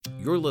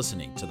You're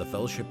listening to the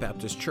Fellowship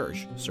Baptist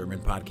Church Sermon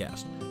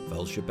Podcast.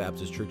 Fellowship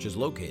Baptist Church is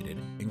located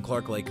in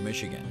Clark Lake,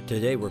 Michigan.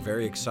 Today we're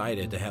very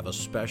excited to have a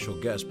special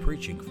guest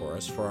preaching for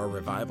us for our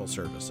revival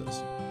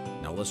services.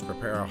 Now let's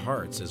prepare our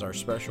hearts as our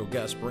special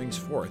guest brings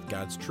forth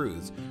God's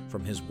truths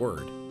from His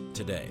Word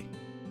today.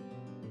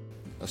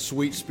 A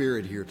sweet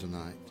spirit here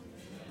tonight.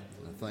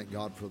 I thank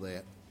God for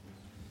that.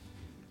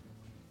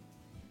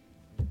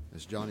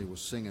 As Johnny was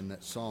singing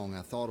that song,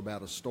 I thought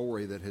about a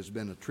story that has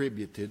been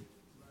attributed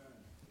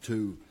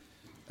to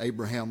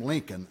Abraham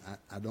Lincoln.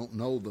 I don't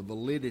know the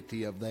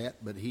validity of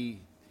that, but he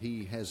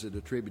has it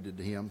attributed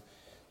to him.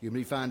 You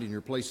may find in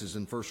your places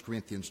in 1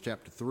 Corinthians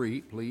chapter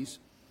 3, please.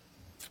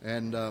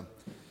 And the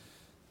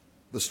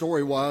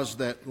story was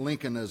that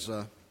Lincoln, as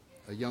a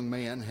young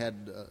man, had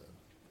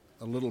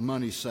a little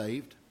money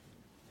saved.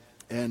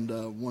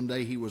 And one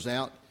day he was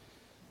out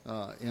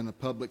in a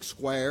public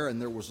square, and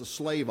there was a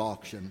slave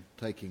auction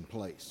taking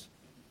place.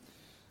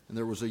 And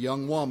there was a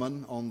young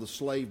woman on the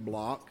slave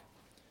block,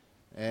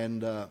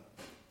 and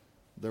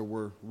there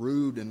were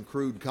rude and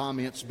crude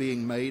comments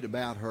being made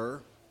about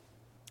her,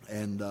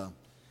 and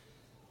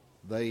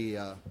they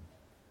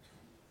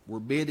were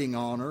bidding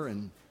on her,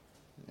 and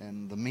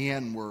the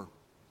men were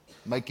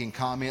making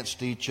comments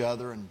to each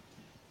other,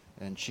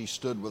 and she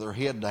stood with her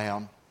head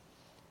down,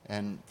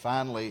 and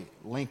finally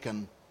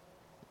Lincoln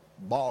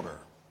bought her.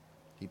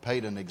 He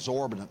paid an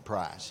exorbitant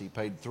price. He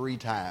paid 3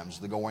 times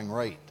the going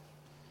rate,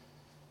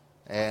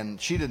 and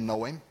she didn't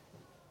know him.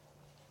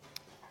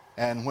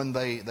 And when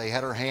they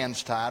had her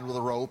hands tied with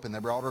a rope, and they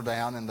brought her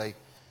down, and they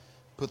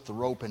put the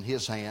rope in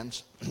his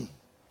hands,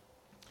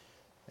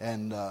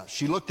 and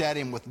she looked at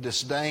him with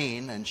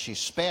disdain, and she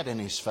spat in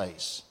his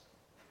face.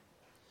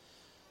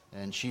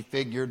 And she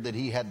figured that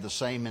he had the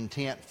same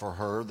intent for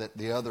her that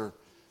the other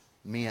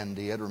men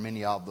did, or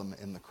many of them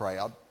in the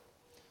crowd.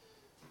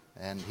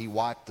 And he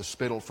wiped the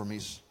spittle from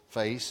his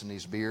face and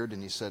his beard,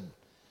 and he said,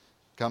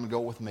 "Come and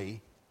go with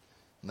me."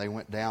 And they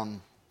went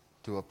down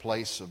to a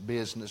place of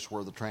business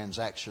where the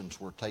transactions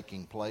were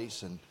taking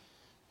place, and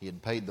he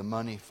had paid the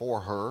money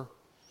for her,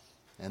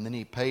 and then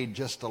he paid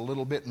just a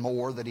little bit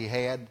more that he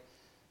had,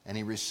 and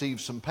he received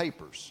some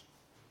papers,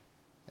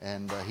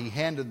 and he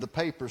handed the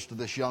papers to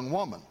this young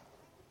woman.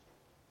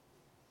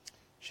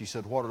 She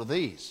said, "What are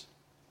these?"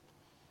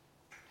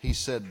 He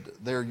said,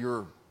 "They're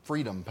your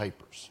freedom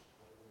papers."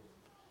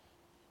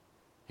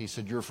 He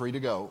said, "You're free to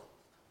go.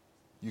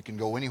 You can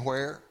go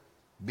anywhere,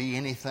 be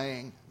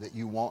anything that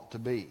you want to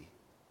be.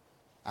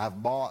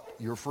 I've bought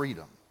your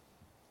freedom,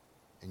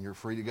 and you're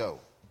free to go.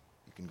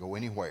 You can go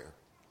anywhere."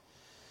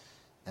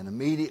 And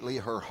immediately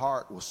her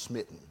heart was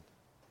smitten.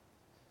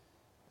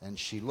 And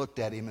she looked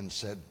at him and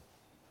said,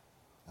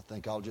 "I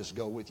think I'll just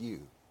go with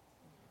you."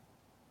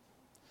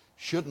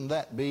 Shouldn't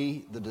that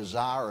be the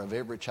desire of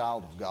every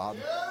child of God?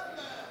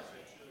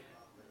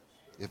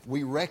 If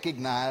we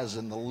recognize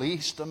in the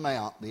least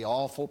amount the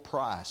awful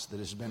price that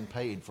has been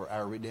paid for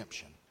our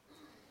redemption,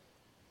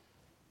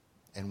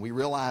 and we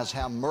realize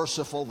how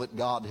merciful that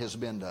God has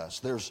been to us.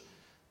 There's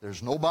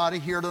nobody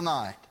here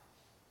tonight.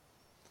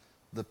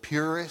 The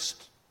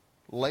purest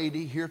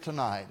lady here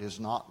tonight is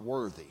not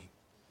worthy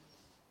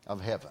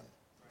of heaven,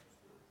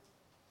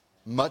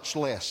 much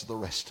less the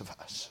rest of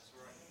us.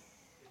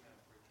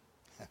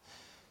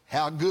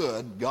 How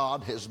good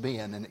God has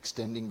been in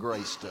extending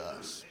grace to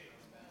us.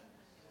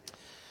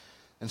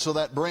 And so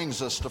that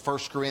brings us to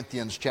 1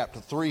 Corinthians chapter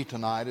 3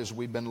 tonight, as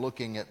we've been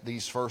looking at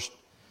these first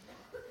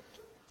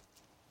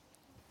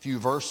few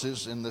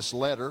verses in this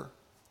letter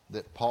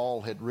that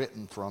Paul had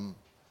written from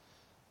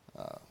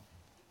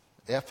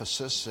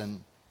Ephesus,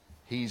 and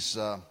he's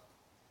going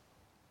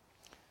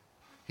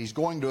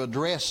to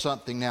address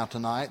something now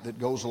tonight that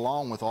goes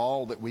along with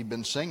all that we've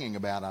been singing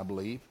about, I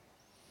believe.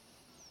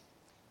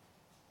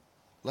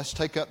 Let's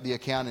take up the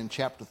account in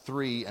chapter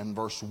 3 and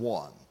verse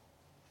 1.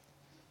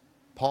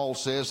 Paul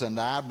says, "And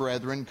I,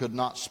 brethren, could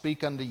not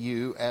speak unto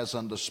you as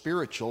unto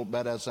spiritual,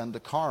 but as unto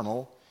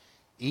carnal,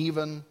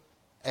 even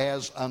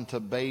as unto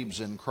babes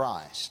in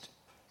Christ.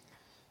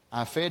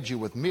 I fed you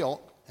with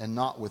milk, and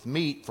not with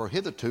meat, for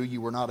hitherto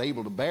you were not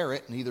able to bear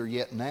it, neither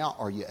yet now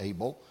are ye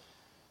able.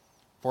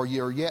 For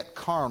ye are yet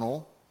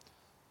carnal.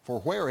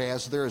 For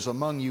whereas there is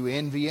among you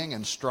envying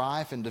and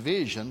strife and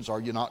divisions, are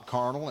ye not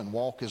carnal and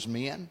walk as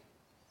men?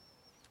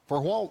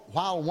 For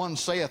while one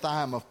saith,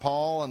 I am of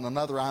Paul, and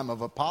another, I am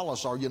of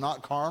Apollos, are ye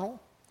not carnal?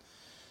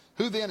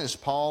 Who then is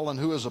Paul, and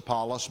who is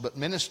Apollos, but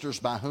ministers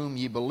by whom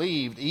ye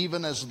believed,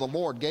 even as the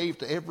Lord gave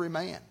to every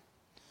man?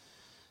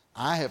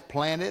 I have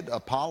planted,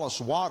 Apollos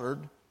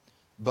watered,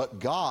 but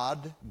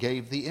God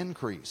gave the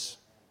increase.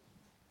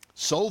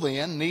 So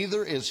then,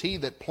 neither is he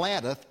that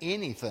planteth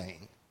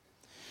anything,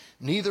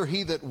 neither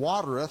he that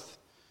watereth,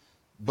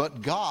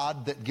 but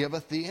God that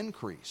giveth the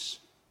increase.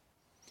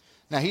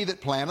 Now he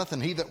that planteth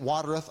and he that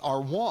watereth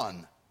are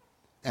one,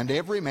 and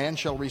every man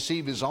shall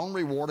receive his own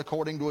reward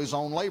according to his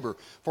own labor.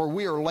 For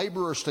we are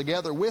laborers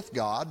together with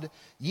God.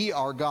 Ye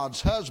are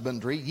God's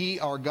husbandry, ye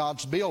are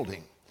God's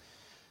building.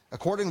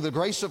 According to the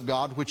grace of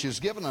God which is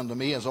given unto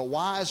me as a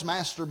wise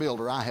master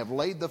builder, I have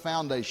laid the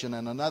foundation,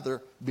 and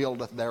another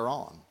buildeth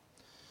thereon.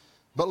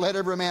 But let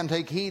every man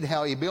take heed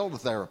how he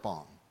buildeth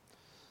thereupon.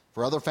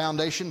 For other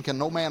foundation can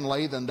no man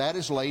lay than that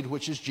is laid,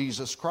 which is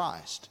Jesus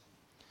Christ.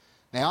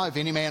 Now, if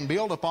any man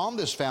build upon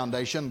this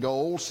foundation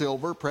gold,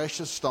 silver,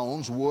 precious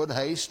stones, wood,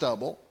 hay,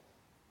 stubble,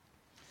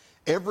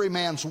 every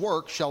man's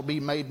work shall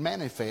be made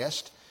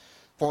manifest,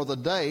 for the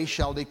day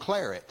shall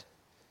declare it,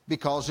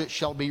 because it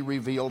shall be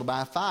revealed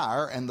by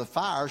fire, and the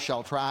fire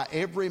shall try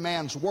every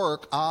man's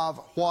work of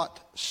what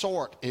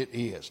sort it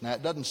is. Now,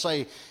 it doesn't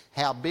say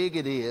how big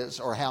it is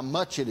or how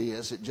much it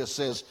is. It just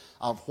says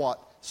of what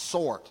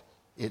sort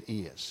it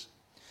is.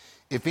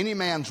 If any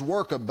man's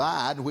work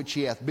abide, which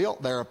he hath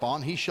built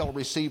thereupon, he shall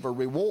receive a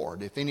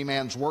reward. If any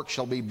man's work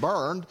shall be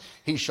burned,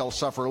 he shall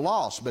suffer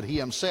loss, but he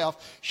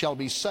himself shall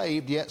be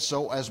saved, yet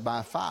so as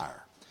by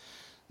fire.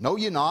 Know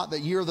ye not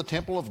that ye are the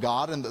temple of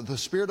God, and that the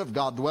Spirit of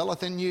God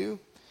dwelleth in you?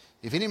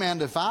 If any man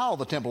defile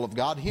the temple of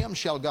God, him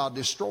shall God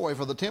destroy,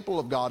 for the temple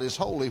of God is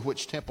holy,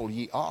 which temple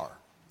ye are.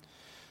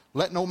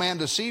 Let no man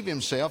deceive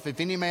himself.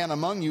 If any man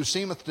among you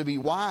seemeth to be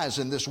wise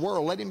in this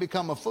world, let him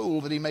become a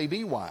fool, that he may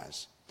be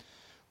wise.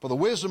 For the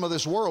wisdom of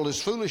this world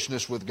is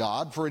foolishness with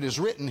God, for it is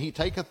written, He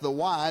taketh the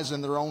wise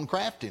in their own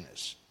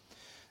craftiness.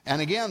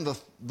 And again,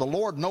 the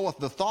Lord knoweth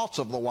the thoughts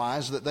of the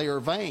wise, that they are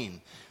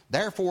vain.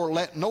 Therefore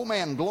let no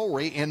man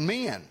glory in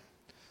men.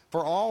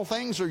 For all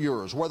things are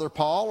yours, whether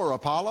Paul or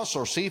Apollos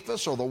or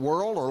Cephas or the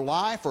world or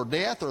life or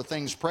death or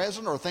things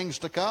present or things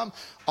to come,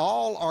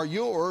 all are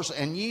yours,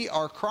 and ye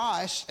are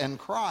Christ's, and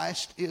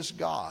Christ is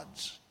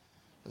God's.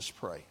 Let's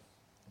pray.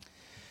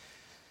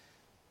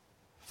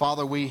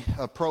 Father, we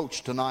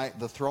approach tonight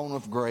the throne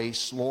of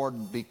grace,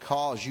 Lord,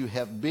 because you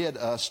have bid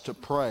us to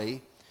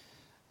pray.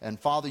 And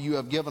Father, you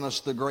have given us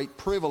the great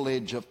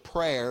privilege of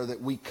prayer,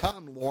 that we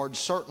come, Lord,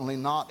 certainly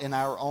not in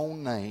our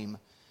own name,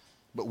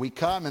 but we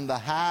come in the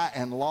high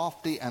and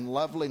lofty and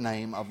lovely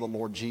name of the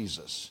Lord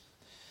Jesus.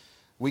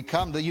 We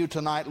come to you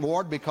tonight,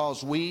 Lord,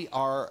 because we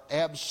are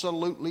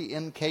absolutely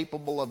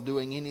incapable of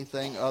doing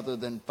anything other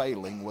than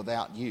failing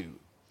without you.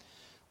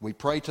 We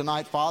pray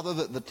tonight, Father,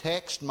 that the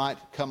text might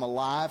come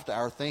alive to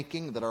our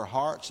thinking, that our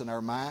hearts and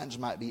our minds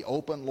might be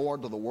open,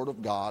 Lord, to the Word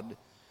of God.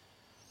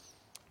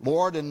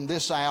 Lord, in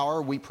this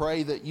hour, we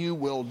pray that you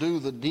will do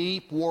the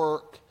deep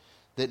work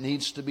that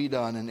needs to be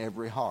done in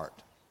every heart.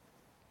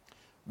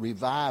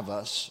 Revive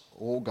us,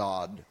 O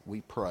God,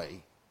 we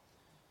pray.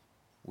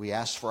 We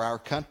ask for our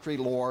country,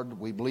 Lord.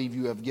 We believe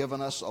you have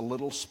given us a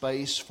little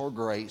space for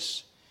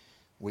grace.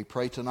 We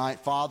pray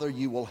tonight, Father,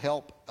 you will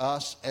help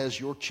us as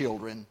your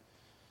children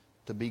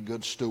to be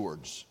good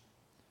stewards.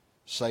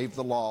 Save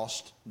the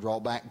lost, draw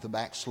back the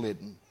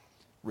backslidden,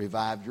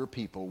 revive your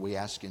people, we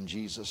ask in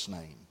Jesus'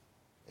 name.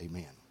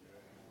 Amen.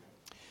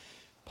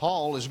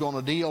 Paul is going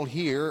to deal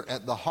here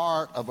at the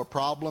heart of a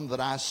problem that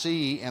I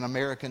see in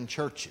American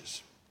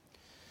churches.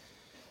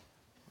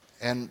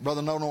 And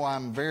Brother Nono,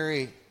 I'm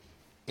very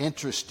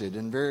interested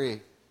and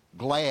very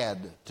glad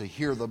to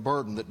hear the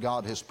burden that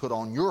God has put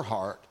on your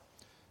heart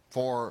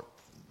for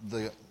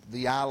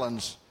the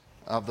islands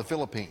of the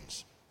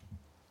Philippines.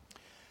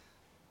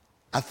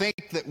 I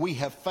think that we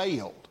have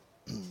failed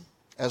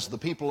as the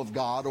people of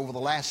God over the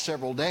last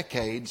several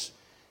decades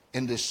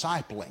in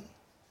discipling.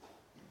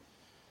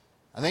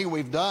 I think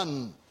we've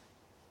done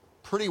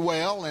pretty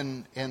well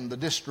in the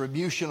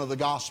distribution of the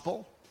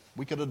gospel.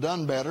 We could have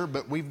done better,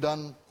 but we've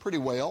done pretty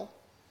well.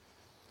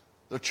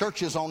 The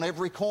church is on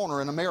every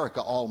corner in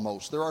America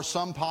almost. There are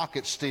some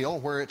pockets still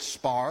where it's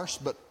sparse,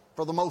 but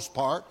for the most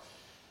part,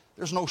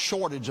 there's no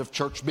shortage of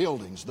church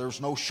buildings.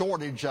 There's no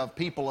shortage of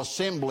people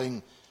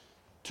assembling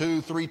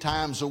 2-3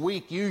 times a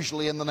week,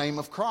 usually in the name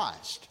of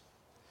Christ.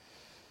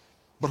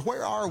 But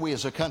where are we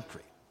as a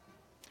country?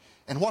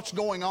 And what's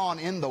going on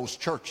in those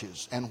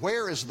churches? And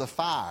where is the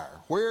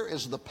fire? Where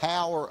is the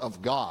power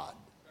of God?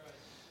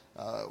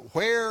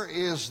 Where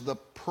is the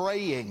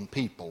praying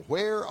people?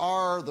 Where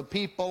are the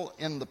people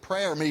in the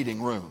prayer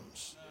meeting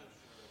rooms?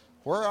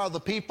 Where are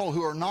the people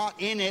who are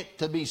not in it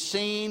to be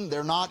seen?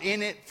 They're not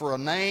in it for a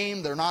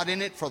name. They're not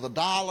in it for the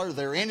dollar.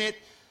 They're in it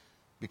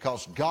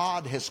because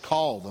God has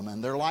called them.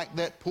 And they're like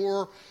that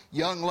poor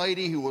young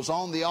lady who was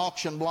on the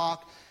auction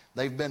block.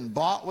 They've been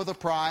bought with a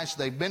price.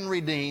 They've been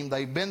redeemed.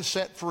 They've been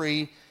set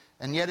free.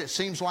 And yet it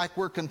seems like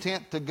we're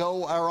content to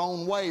go our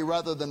own way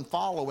rather than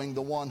following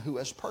the one who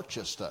has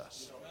purchased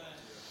us.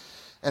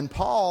 And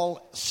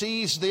Paul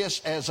sees this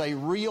as a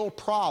real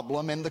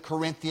problem in the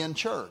Corinthian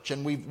church.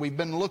 And we've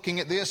been looking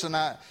at this, and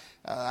I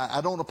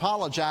don't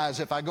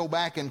apologize if I go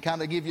back and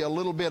kind of give you a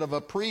little bit of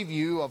a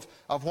preview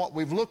of what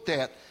we've looked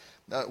at.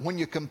 When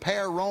you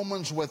compare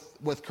Romans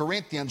with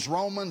Corinthians,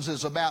 Romans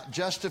is about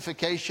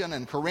justification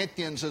and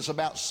Corinthians is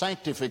about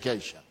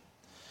sanctification.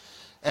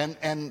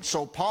 And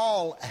so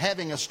Paul,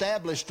 having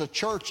established a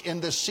church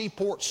in this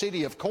seaport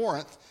city of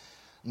Corinth,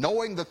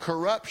 knowing the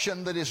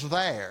corruption that is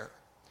there,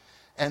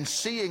 and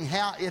seeing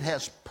how it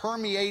has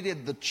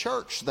permeated the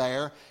church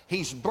there,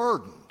 he's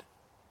burdened.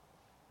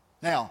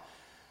 Now,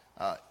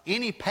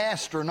 any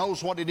pastor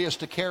knows what it is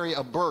to carry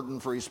a burden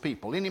for his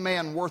people. Any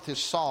man worth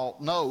his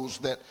salt knows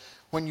that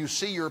when you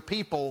see your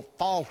people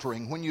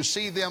faltering, when you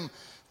see them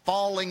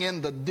falling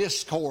into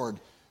discord,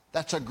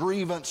 That's a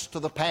grievance to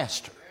the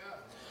pastor.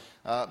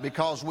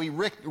 Because we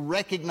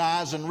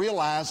recognize and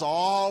realize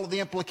all of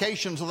the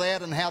implications of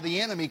that and how the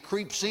enemy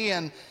creeps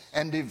in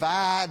and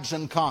divides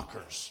and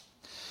conquers.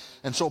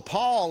 And so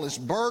Paul is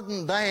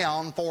burdened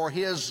down for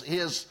his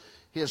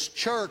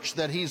church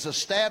that he's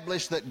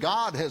established, that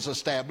God has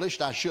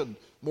established, I should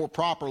more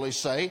properly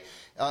say,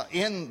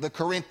 in the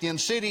Corinthian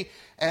city.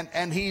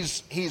 And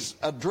he's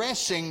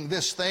addressing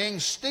this thing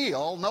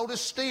still.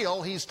 Notice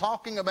still, he's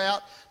talking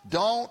about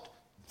don't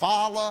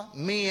follow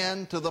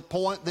men to the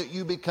point that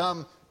you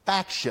become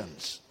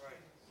factions.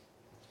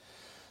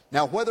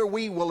 Now, whether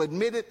we will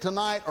admit it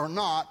tonight or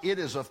not, it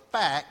is a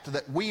fact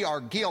that we are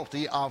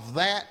guilty of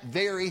that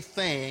very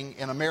thing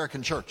in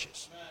American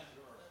churches.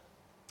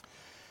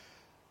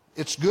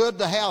 It's good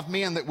to have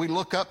men that we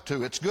look up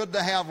to. It's good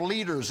to have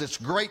leaders. It's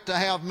great to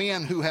have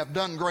men who have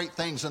done great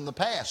things in the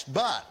past.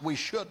 But we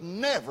should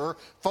never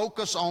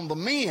focus on the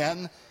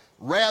men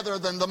rather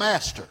than the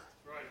master.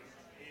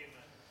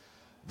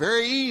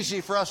 Very easy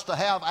for us to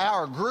have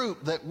our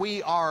group that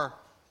we are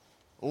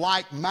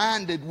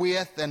like-minded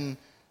with, and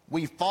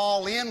we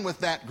fall in with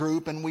that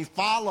group and we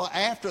follow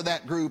after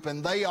that group,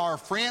 and they are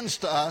friends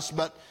to us,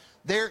 but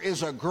there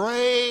is a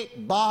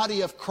great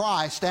body of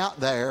Christ out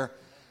there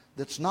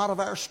that's not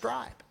of our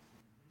stripe.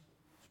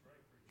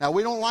 Now,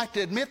 we don't like to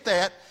admit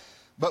that,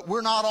 but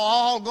we're not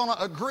all going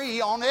to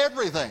agree on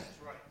everything.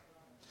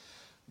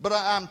 But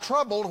I'm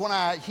troubled when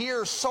I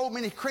hear so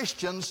many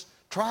Christians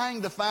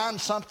trying to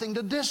find something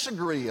to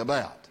disagree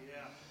about.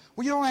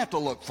 Well, you don't have to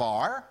look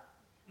far.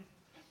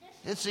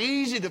 It's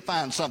easy to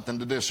find something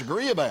to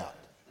disagree about.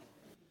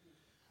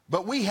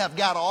 But we have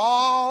got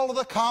all of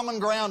the common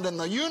ground in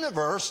the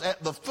universe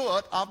at the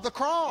foot of the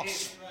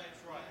cross.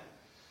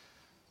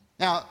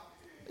 Now,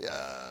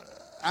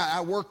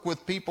 I work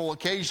with people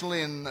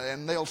occasionally,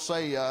 and they'll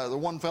say, the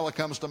one fella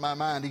comes to my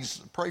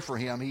mind, pray for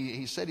him.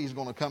 He said he's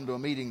going to come to a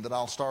meeting that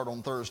I'll start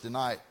on Thursday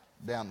night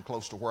down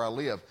close to where I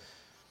live.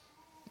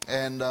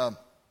 And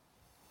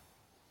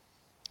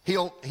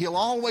he'll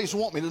always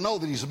want me to know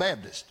that he's a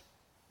Baptist.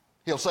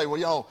 He'll say, well,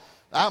 you know,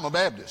 I'm a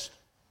Baptist.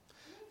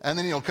 And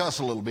then he'll cuss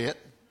a little bit.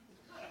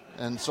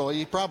 And so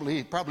he probably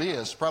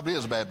is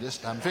a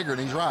Baptist. I'm figuring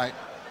he's right.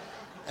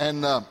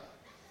 And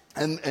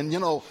you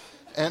know,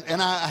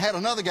 and I had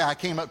another guy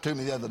came up to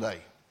me the other day.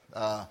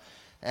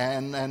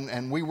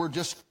 And we were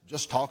just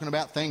talking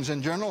about things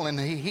in general. And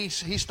he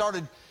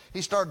started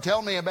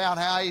telling me about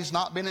how he's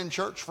not been in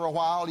church for a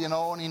while, you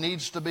know, and he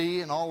needs to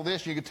be, and all of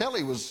this. You could tell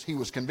he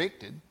was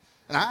convicted.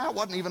 And I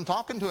wasn't even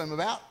talking to him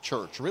about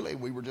church, really.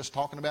 We were just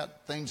talking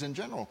about things in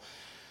general.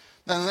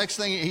 Then the next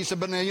thing, he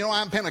said, but now, you know,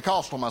 I'm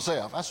Pentecostal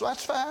myself. I said,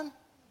 that's fine.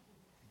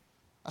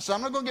 I said,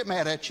 I'm not going to get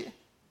mad at you.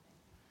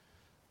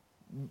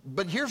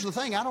 But here's the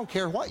thing, I don't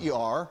care what you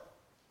are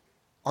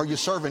you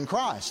serving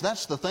Christ?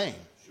 That's the thing.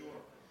 Sure.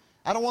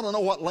 I don't want to know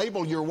what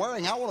label you're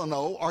wearing. I want to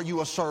know, are you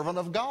a servant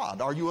of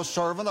God? Are you a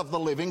servant of the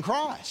living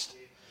Christ?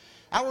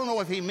 I want to know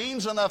if he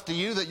means enough to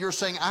you that you're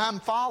saying, I'm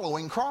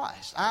following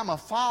Christ. I'm a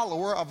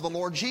follower of the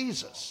Lord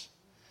Jesus.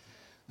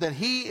 That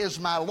he is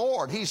my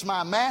Lord. He's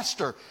my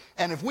master.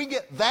 And if we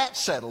get that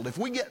settled, if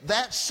we get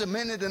that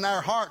cemented in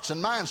our hearts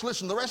and minds,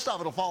 listen, the rest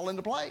of it will fall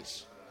into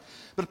place.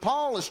 But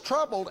Paul is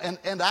troubled,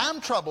 and I'm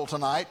troubled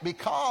tonight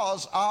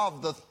because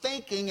of the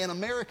thinking in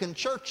American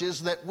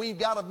churches that we've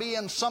got to be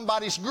in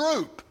somebody's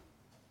group.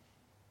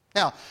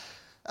 Now,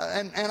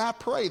 and I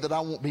pray that I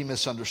won't be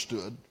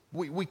misunderstood.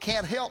 We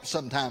can't help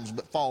sometimes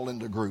but fall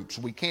into groups.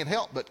 We can't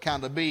help but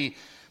kind of be,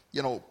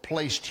 you know,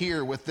 placed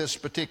here with this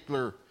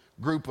particular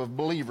group of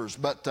believers.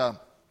 But I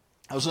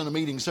was in a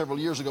meeting several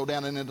years ago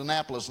down in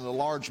Indianapolis, in a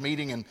large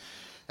meeting,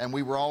 and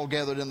we were all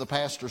gathered in the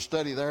pastor's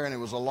study there, and it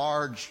was a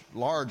large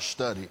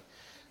study.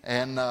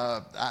 And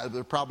there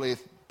were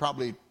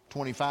probably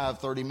 25,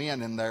 30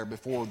 men in there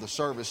before the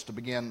service to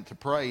begin to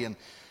pray.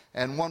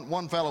 And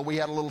one fellow, we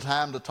had a little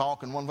time to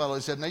talk, and one fellow,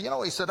 he said, now, you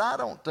know, he said, I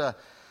don't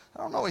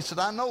know. He said,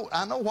 I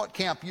know what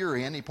camp you're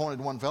in. He pointed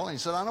to one fellow, and he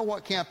said, I know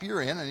what camp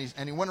you're in.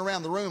 And he went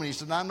around the room, and he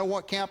said, I know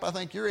what camp I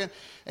think you're in.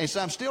 And he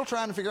said, I'm still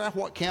trying to figure out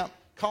what camp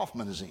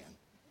Kaufman is in.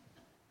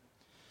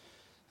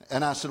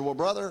 And I said, well,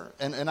 brother,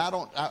 and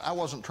I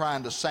wasn't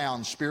trying to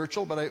sound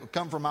spiritual, but it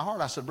come from my heart.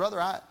 I said, brother,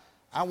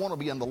 I want to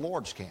be in the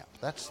Lord's camp.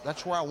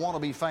 That's where I want to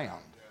be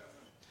found.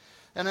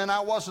 And then I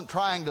wasn't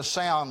trying to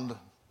sound,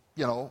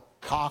 you know,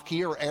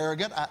 cocky or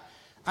arrogant.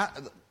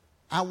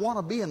 I want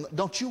to be in.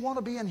 Don't you want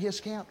to be in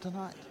his camp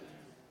tonight?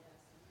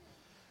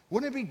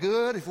 Wouldn't it be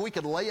good if we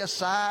could lay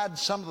aside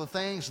some of the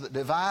things that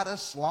divide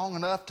us long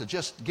enough to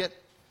just get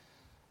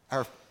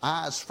our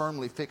eyes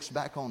firmly fixed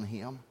back on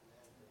him?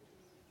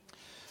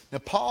 Now,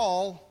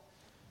 Paul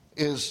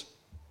is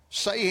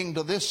saying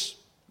to this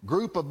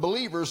group of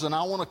believers, and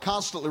I want to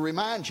constantly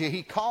remind you,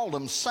 he called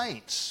them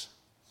saints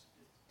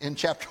in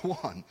chapter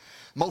 1.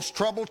 Most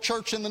troubled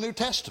church in the New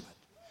Testament.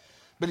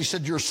 But he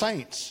said, you're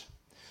saints.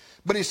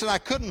 But he said, I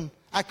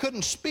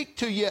couldn't speak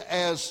to you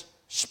as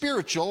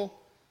spiritual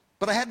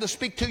But I had to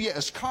speak to you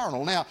as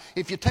carnal. Now,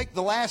 if you take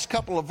the last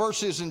couple of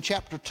verses in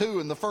chapter 2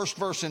 and the first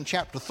verse in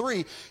chapter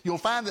 3, you'll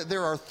find that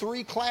there are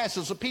three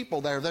classes of people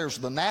there. There's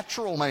the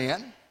natural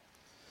man,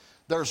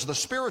 there's the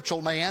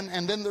spiritual man,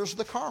 and then there's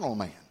the carnal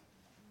man.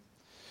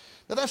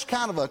 Now, that's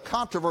kind of a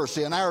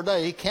controversy in our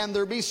day. Can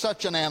there be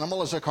such an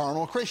animal as a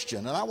carnal Christian?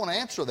 And I want to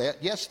answer that.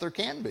 Yes, there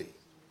can be.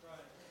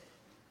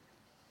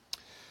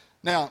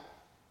 Now,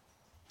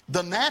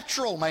 the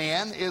natural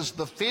man is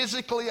the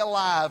physically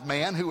alive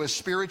man who is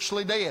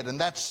spiritually dead. And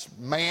that's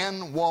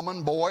man,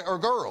 woman, boy, or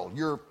girl.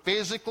 You're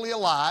physically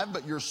alive,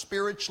 but you're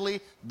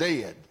spiritually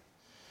dead.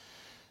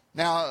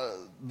 Now,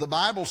 the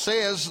Bible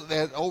says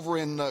that over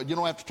in, you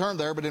don't have to turn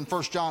there, but in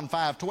 1 John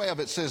 5:12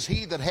 it says,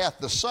 he that hath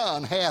the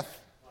Son hath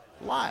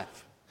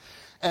life.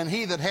 And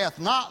he that hath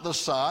not the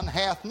Son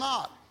hath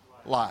not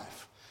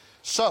life.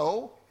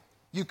 So,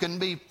 you can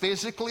be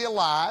physically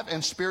alive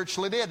and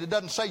spiritually dead. It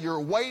doesn't say you're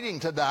waiting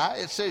to die.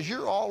 It says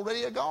you're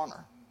already a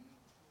goner.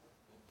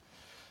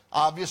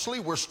 Obviously,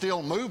 we're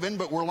still moving,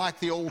 but we're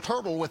like the old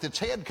turtle with its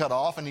head cut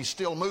off, and he's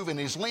still moving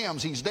his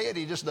limbs. He's dead.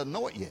 He just doesn't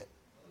know it yet.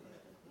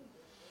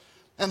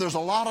 And there's a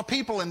lot of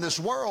people in this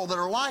world that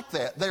are like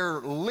that. They're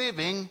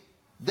living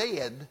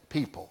dead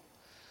people.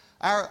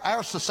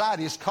 Our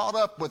society is caught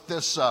up with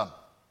this,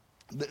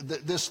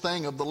 this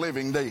thing of the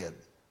living dead.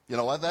 You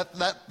know,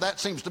 that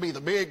seems to be the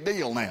big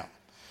deal now.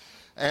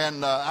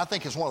 And I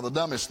think it's one of the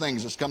dumbest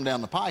things that's come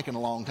down the pike in a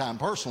long time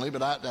personally,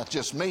 but that's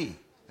just me.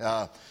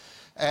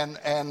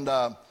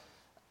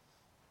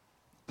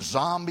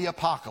 Zombie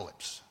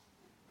apocalypse.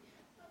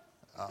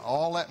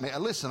 All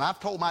that. Listen, I've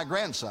told my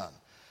grandson,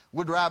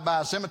 we'll drive by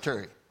a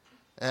cemetery,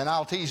 and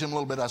I'll tease him a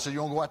little bit. I said, you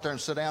want to go out there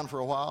and sit down for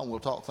a while and we'll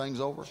talk things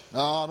over?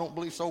 No, I don't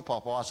believe so,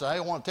 Papa. I said, hey,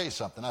 I want to tell you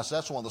something. I said,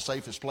 that's one of the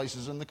safest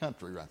places in the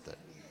country right there.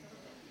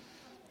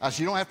 I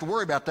said, you don't have to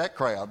worry about that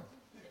crowd.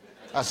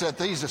 I said,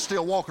 these are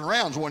still walking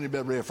around is one you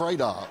better be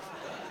afraid of.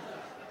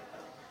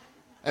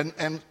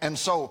 And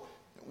so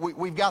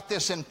we've got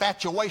this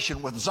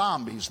infatuation with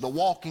zombies, the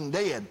walking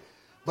dead.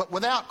 But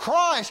without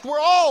Christ, we're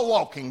all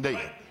walking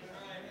dead.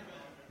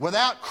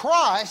 Without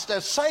Christ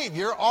as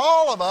Savior,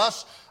 all of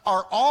us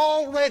are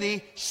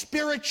already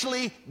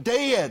spiritually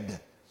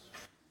dead.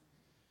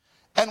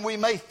 And we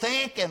may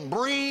think and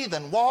breathe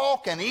and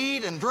walk and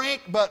eat and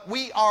drink, but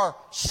we are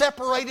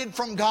separated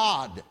from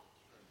God.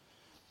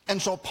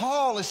 And so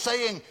Paul is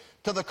saying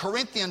to the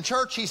Corinthian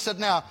church, he said,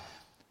 now,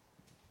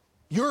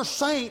 you're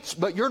saints,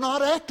 but you're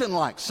not acting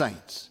like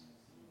saints.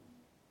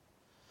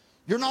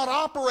 You're not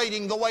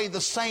operating the way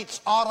the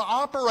saints ought to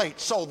operate.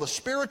 So the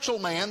spiritual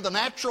man, the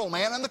natural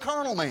man, and the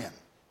carnal man.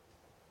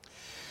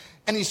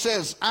 And he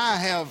says, I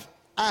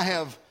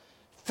have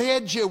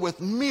fed you with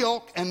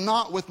milk and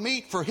not with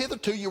meat, for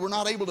hitherto you were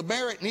not able to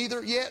bear it,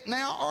 neither yet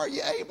now are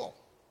you able.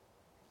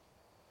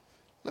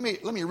 Let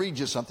me read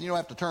you something. You don't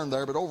have to turn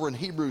there, but over in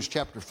Hebrews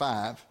chapter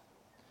 5,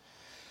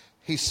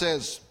 he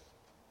says,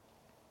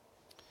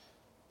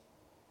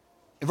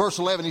 in verse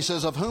 11, he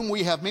says, of whom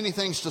we have many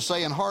things to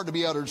say and hard to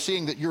be uttered,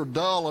 seeing that you're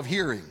dull of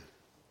hearing.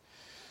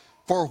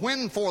 For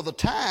when for the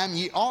time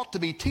ye ought to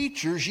be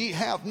teachers, ye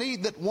have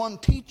need that one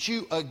teach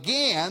you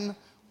again,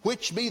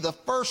 which be the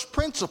first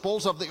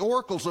principles of the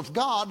oracles of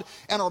God,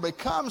 and are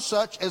become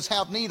such as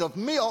have need of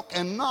milk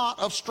and not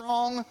of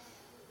strong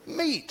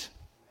meat.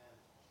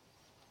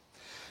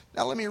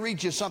 Now let me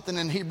read you something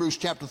in Hebrews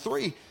chapter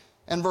 3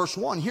 and verse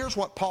 1. Here's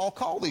what Paul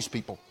called these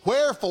people.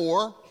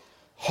 Wherefore,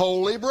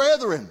 holy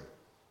brethren.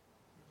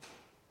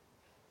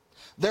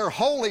 They're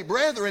holy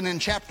brethren in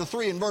chapter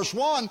 3 and verse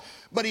 1,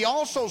 but he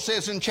also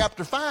says in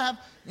chapter 5,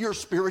 you're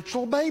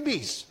spiritual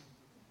babies.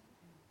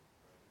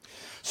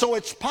 So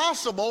it's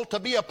possible to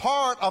be a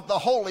part of the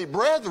holy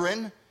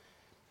brethren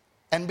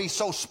and be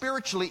so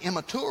spiritually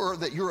immature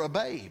that you're a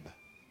babe.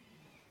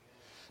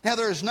 Now,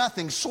 there is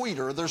nothing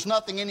sweeter, there's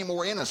nothing any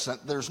more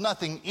innocent, there's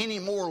nothing any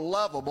more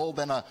lovable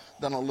than a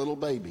little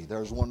baby.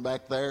 There's one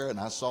back there, and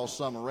I saw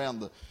some around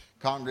the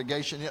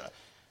congregation.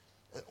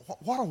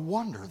 What a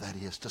wonder that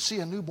is to see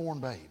a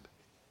newborn babe.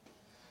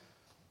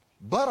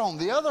 But on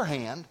the other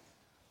hand,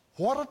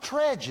 what a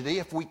tragedy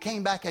if we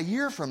came back a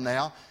year from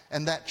now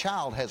and that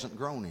child hasn't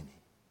grown any.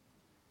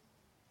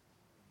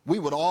 We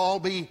would all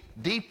be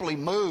deeply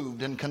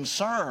moved and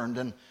concerned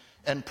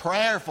and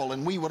prayerful,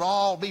 and we would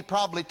all be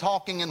probably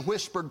talking in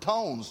whispered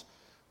tones.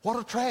 What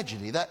a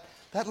tragedy. That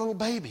little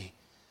baby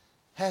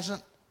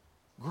hasn't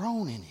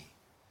grown any.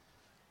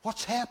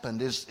 What's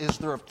happened? Is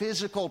there a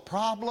physical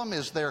problem?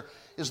 Is there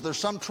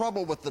some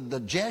trouble with the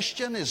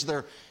digestion? Is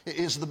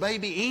the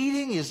baby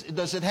eating?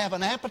 Does it have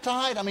an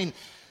appetite? I mean,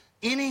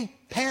 any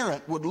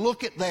parent would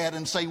look at that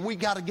and say, we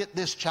got to get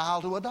this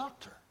child to a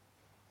doctor.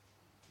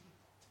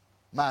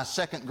 My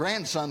second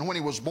grandson, when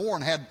he was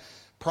born, had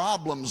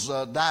problems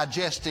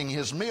digesting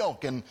his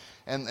milk, and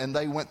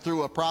they went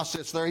through a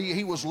process there.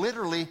 He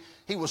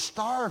was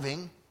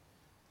starving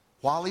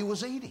while he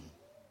was eating.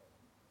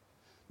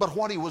 But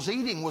what he was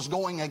eating was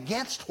going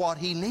against what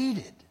he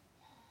needed.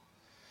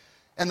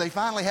 And they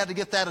finally had to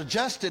get that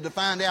adjusted to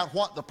find out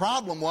what the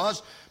problem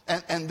was.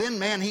 And then,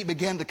 man, he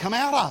began to come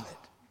out of it.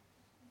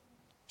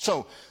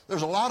 So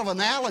there's a lot of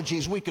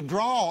analogies we could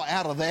draw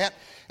out of that,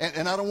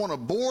 and I don't want to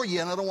bore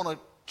you, and I don't want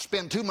to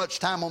spend too much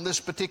time on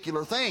this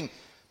particular thing,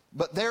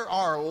 but there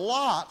are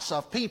lots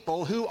of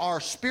people who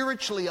are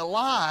spiritually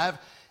alive,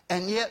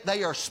 and yet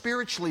they are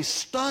spiritually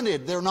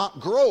stunted. They're not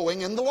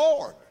growing in the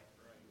Lord.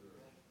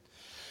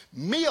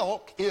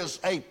 Milk is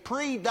a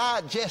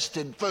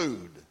pre-digested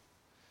food.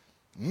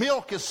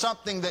 Milk is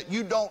something that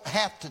you don't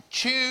have to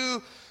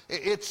chew.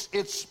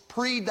 It's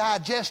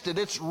pre-digested.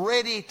 It's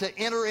ready to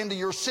enter into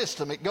your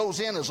system. It goes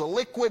in as a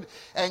liquid,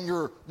 and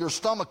your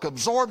stomach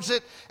absorbs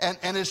it,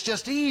 and it's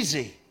just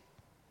easy.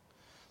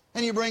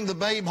 And you bring the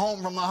babe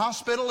home from the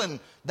hospital, and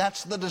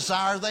that's the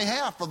desire they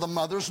have for the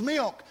mother's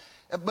milk.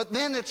 But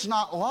then it's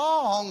not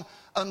long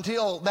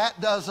until that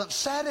doesn't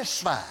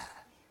satisfy.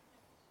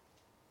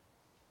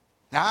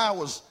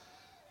 Now,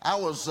 I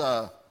was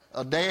a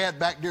dad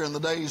back during the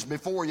days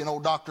before,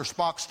 Dr.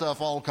 Spock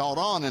stuff all caught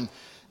on,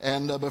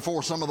 and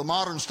before some of the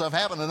modern stuff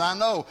happened. And I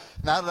know,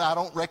 now that I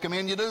don't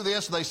recommend you do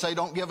this, they say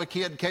don't give a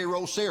kid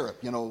Karo syrup,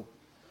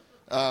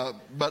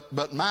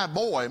 But my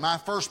boy, my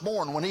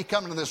firstborn, when he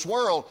come into this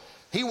world,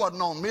 he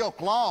wasn't on milk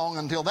long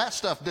until that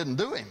stuff didn't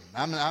do him.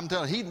 I'm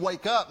telling you, he'd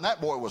wake up and that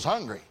boy was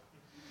hungry.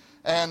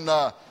 And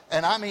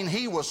I mean,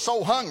 he was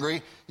so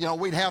hungry,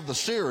 we'd have the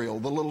cereal,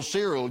 the little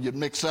cereal you'd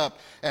mix up,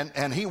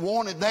 and he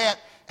wanted that.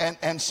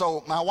 And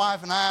so my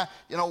wife and I,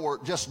 were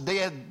just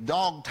dead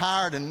dog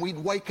tired, and we'd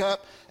wake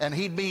up and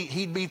he'd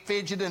be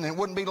fidgeting, and it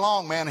wouldn't be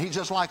long, man. He's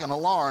just like an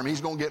alarm.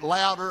 He's going to get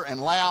louder and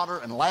louder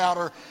and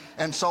louder.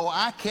 And so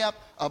I kept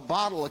a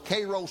bottle of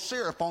Karo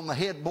syrup on the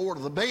headboard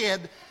of the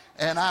bed,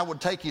 and I would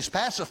take his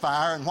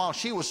pacifier, and while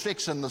she was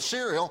fixing the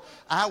cereal,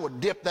 I would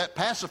dip that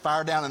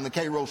pacifier down in the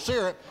Karo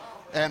syrup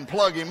and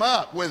plug him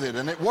up with it,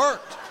 and it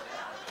worked.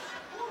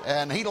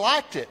 And he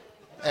liked it.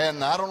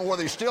 And I don't know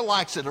whether he still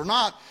likes it or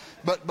not,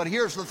 but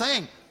here's the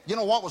thing. You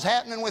know what was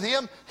happening with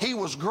him? He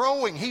was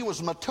growing. He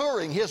was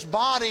maturing. His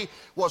body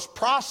was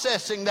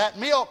processing that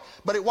milk,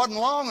 but it wasn't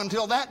long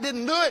until that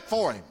didn't do it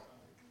for him.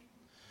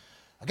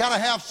 I got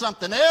to have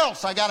something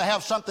else. I got to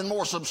have something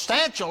more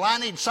substantial. I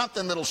need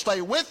something that'll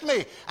stay with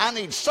me. I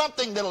need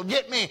something that'll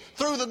get me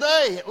through the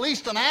day, at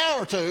least an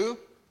hour or two.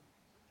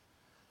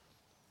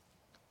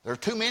 There are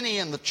too many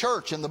in the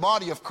church, in the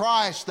body of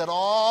Christ, that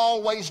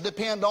always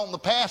depend on the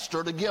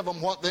pastor to give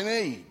them what they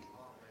need.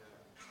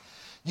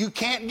 You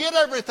can't get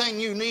everything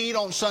you need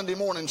on Sunday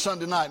morning,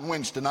 Sunday night, and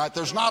Wednesday night.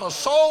 There's not a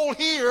soul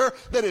here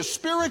that is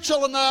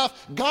spiritual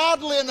enough,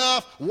 godly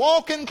enough,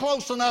 walking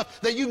close enough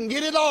that you can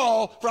get it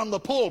all from the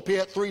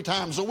pulpit 3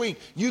 times a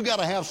week. You got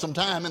to have some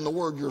time in the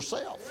Word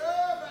yourself.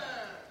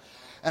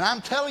 And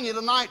I'm telling you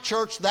tonight,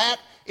 church, that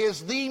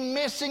is the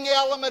missing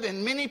element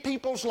in many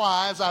people's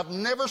lives. I've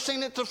never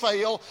seen it to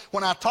fail.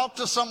 When I talk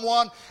to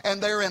someone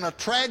and they're in a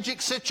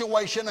tragic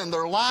situation and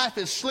their life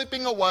is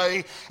slipping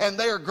away and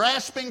they're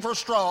grasping for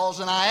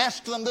straws, and I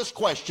ask them this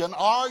question: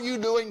 are you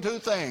doing 2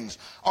 things?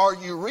 Are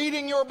you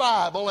reading your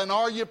Bible and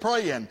are you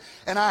praying?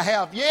 And I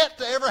have yet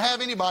to ever have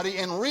anybody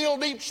in real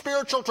deep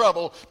spiritual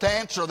trouble to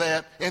answer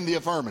that in the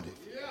affirmative.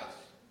 Yes.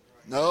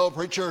 No,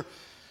 preacher,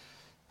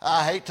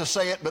 I hate to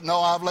say it, but no,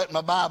 I've let my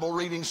Bible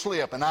reading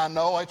slip, and I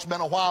know it's been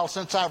a while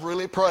since I've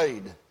really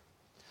prayed.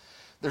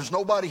 There's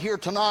nobody here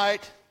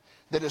tonight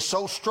that is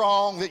so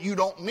strong that you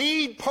don't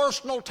need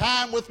personal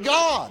time with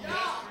God.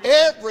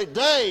 Every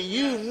day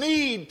you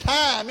need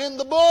time in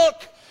the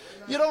book.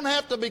 You don't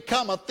have to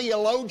become a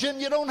theologian.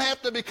 You don't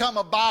have to become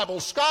a Bible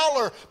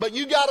scholar, but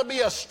you got to be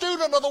a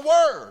student of the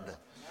Word.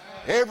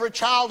 Every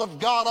child of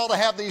God ought to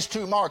have these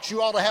 2 marks.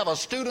 You ought to have a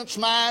student's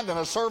mind and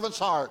a servant's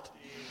heart.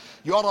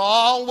 You ought to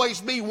always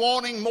be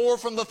wanting more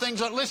from the things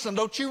that, listen,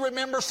 don't you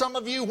remember some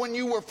of you when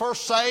you were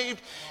first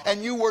saved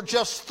and you were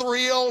just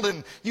thrilled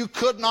and you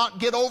could not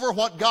get over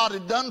what God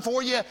had done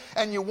for you,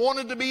 and you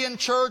wanted to be in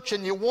church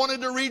and you wanted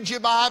to read your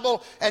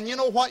Bible, and you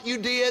know what you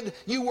did?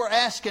 You were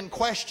asking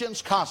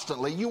questions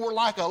constantly. You were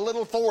like a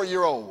little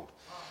 4-year-old.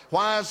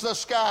 Why is the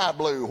sky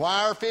blue?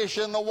 Why are fish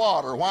in the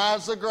water? Why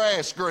is the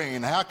grass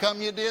green? How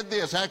come you did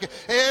this?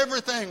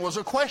 Everything was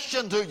a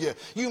question to you.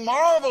 You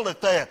marveled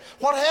at that.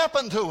 What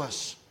happened to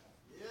us?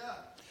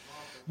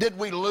 Did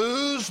we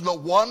lose the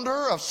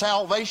wonder of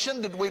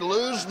salvation? Did we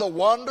lose the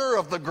wonder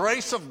of the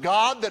grace of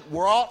God that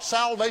wrought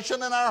salvation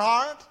in our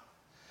heart?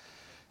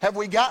 Have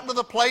we gotten to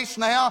the place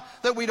now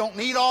that we don't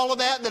need all of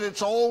that, that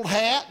it's old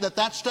hat,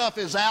 that stuff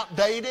is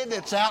outdated,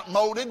 it's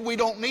outmoded? We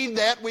don't need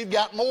that. We've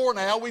got more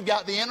now. We've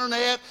got the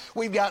internet,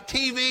 we've got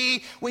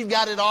TV, we've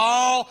got it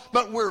all,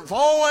 but we're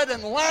void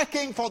and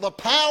lacking for the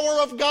power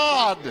of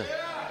God.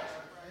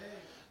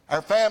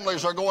 Our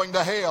families are going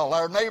to hell.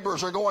 Our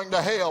neighbors are going to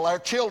hell. Our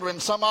children,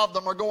 some of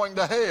them, are going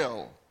to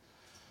hell.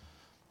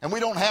 And we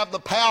don't have the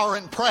power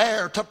in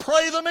prayer to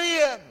pray them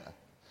in.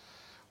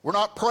 We're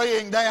not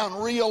praying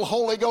down real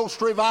Holy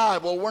Ghost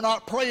revival. We're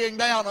not praying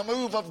down a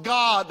move of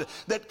God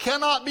that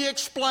cannot be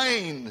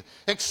explained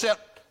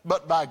except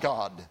but by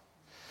God.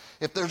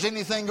 If there's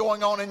anything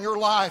going on in your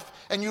life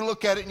and you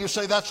look at it and you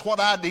say, that's what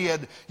I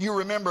did, you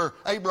remember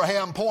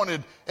Abraham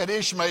pointed at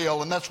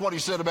Ishmael and that's what he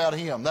said about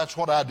him. That's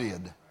what I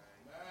did.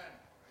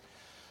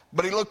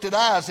 But he looked at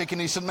Isaac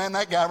and he said, man,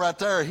 that guy right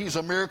there, he's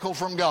a miracle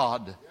from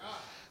God.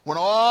 When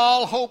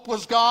all hope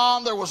was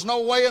gone, there was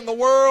no way in the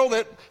world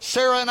that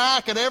Sarah and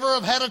I could ever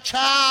have had a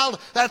child.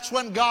 That's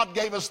when God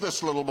gave us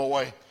this little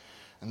boy.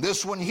 And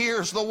this one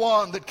here is the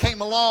one that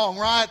came along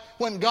right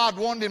when God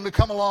wanted him to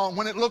come along,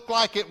 when it looked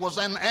like it was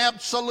an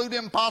absolute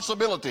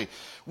impossibility.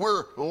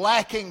 We're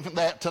lacking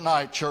that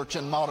tonight, church,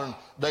 in modern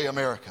day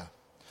America.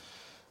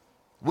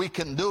 We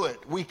can do it.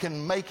 We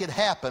can make it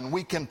happen.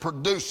 We can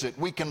produce it.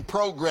 We can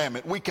program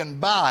it. We can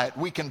buy it.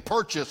 We can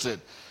purchase it.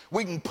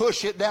 We can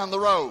push it down the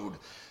road.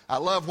 I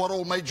love what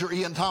old Major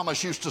Ian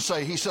Thomas used to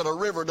say. He said, a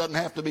river doesn't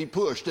have to be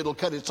pushed. It'll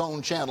cut its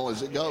own channel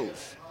as it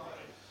goes.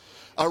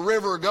 A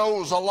river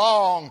goes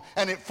along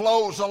and it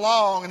flows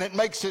along and it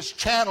makes its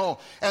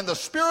channel. And the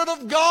Spirit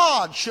of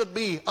God should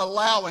be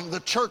allowing the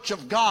church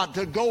of God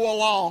to go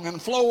along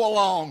and flow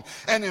along.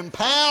 And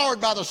empowered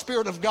by the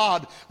Spirit of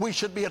God, we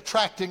should be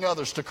attracting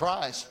others to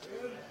Christ.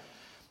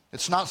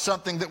 It's not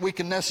something that we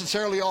can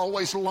necessarily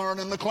always learn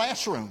in the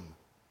classroom.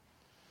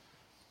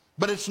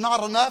 But it's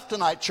not enough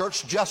tonight,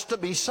 church, just to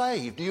be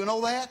saved. Do you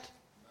know that?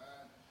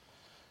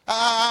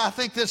 I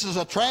think this is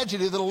a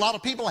tragedy that a lot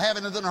of people have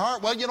in their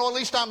heart. Well, you know, at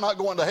least I'm not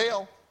going to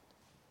hell.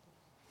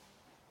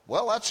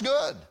 Well, that's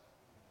good.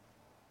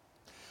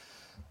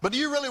 But do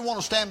you really want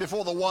to stand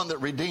before the one that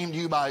redeemed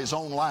you by his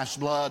own life's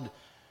blood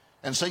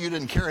and say you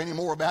didn't care any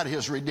more about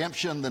his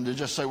redemption than to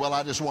just say, well,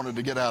 I just wanted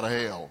to get out of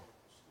hell?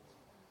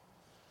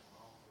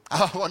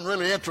 I wasn't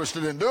really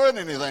interested in doing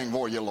anything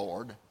for you,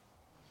 Lord.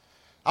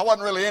 I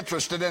wasn't really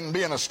interested in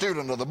being a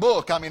student of the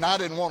book. I mean, I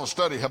didn't want to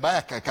study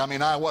Habakkuk. I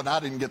mean, I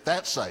didn't get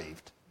that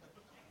saved.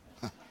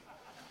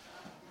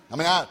 I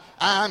mean,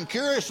 I'm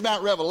curious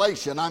about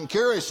Revelation. I'm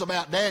curious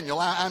about Daniel.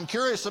 I'm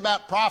curious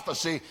about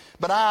prophecy.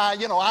 But I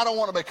don't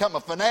want to become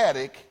a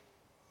fanatic.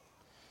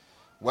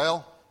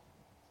 Well,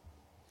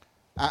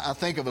 I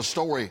think of a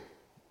story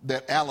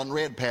that Alan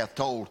Redpath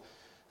told.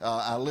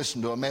 I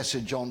listened to a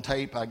message on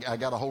tape. I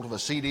got a hold of a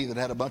CD that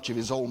had a bunch of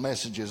his old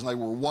messages, and they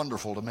were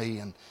wonderful to me.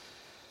 And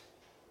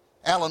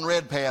Alan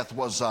Redpath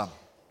was a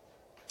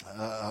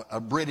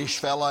British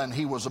fella, and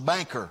he was a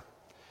banker.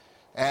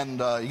 And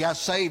he got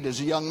saved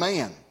as a young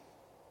man.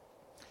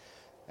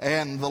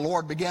 And the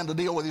Lord began to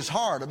deal with his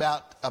heart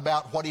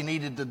about what he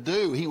needed to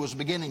do. He was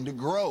beginning to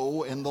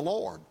grow in the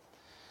Lord.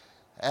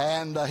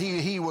 And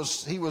he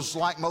was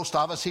like most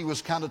of us. He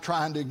was kind of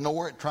trying to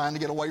ignore it, trying to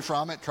get away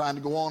from it, trying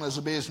to go on as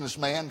a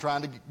businessman,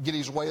 trying to get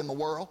his way in the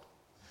world.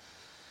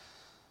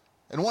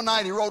 And one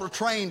night he rode a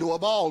train to a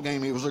ball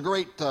game. He was a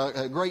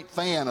great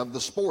fan of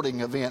the sporting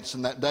events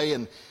in that day.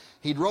 And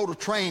he'd rode a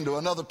train to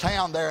another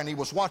town there, and he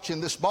was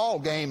watching this ball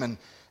game.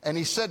 And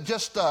he said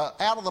just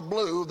out of the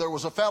blue, there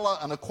was a fella,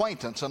 an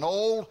acquaintance, an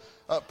old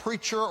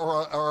preacher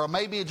or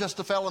maybe just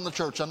a fella in the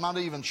church. I'm not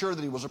even sure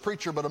that he was a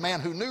preacher, but a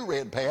man who knew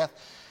Redpath.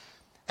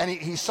 And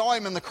he saw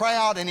him in the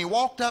crowd, and he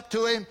walked up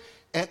to him,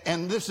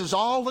 and this is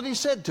all that he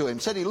said to him.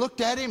 He said he looked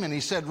at him, and he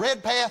said,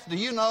 Redpath, do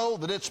you know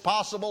that it's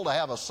possible to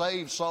have a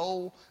saved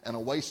soul and a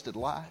wasted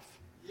life?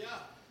 Yeah.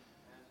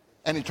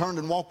 And he turned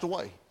and walked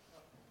away.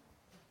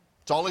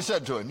 That's all he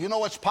said to him. You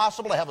know it's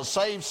possible to have a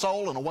saved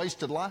soul and a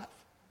wasted life?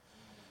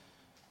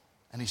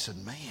 And he said,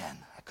 man,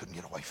 I couldn't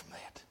get away from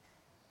that.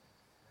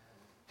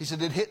 He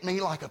said, it hit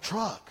me like a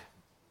truck.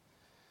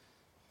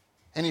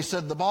 And he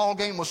said, the ball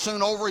game was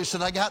soon over. He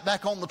said, I got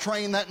back on the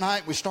train that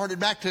night. We started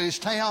back to his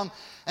town.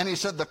 And he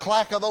said, the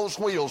clack of those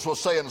wheels was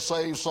saying,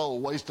 saved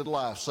soul, wasted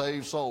life,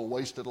 saved soul,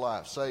 wasted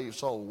life, saved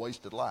soul,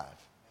 wasted life.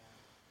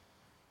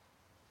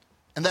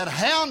 And that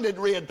hounded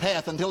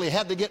Redpath until he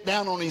had to get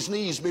down on his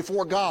knees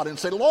before God and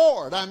say,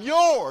 Lord, I'm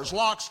yours,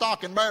 lock,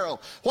 stock, and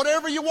barrel.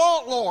 Whatever you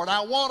want, Lord,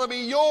 I want to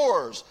be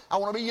yours. I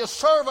want to be your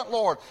servant,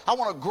 Lord. I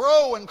want to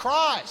grow in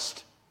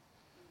Christ.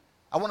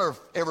 I wonder if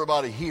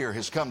everybody here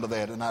has come to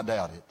that, and I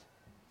doubt it.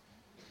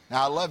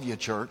 Now, I love you,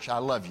 church. I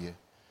love you.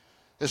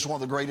 This is one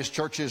of the greatest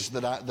churches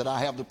that I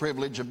have the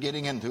privilege of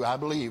getting into, I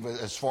believe,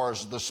 as far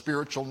as the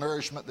spiritual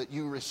nourishment that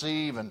you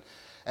receive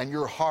and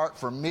your heart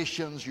for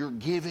missions, your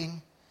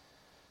giving.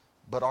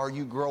 But are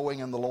you growing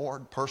in the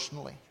Lord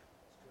personally?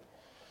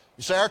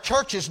 You say, our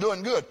church is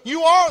doing good.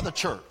 You are the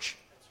church.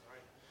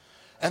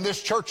 And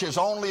this church is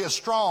only as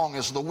strong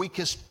as the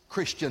weakest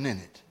Christian in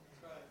it.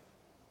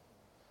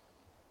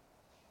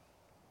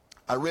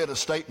 I read a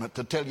statement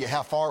to tell you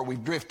how far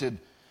we've drifted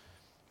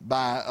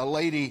by a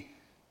lady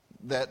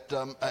that,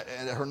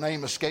 her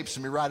name escapes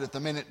me right at the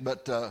minute,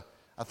 but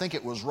I think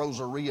it was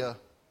Rosaria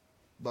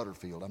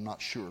Butterfield. I'm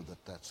not sure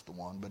that that's the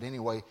one. But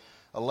anyway,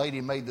 a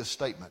lady made this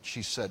statement.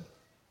 She said,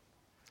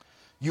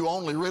 you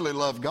only really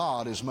love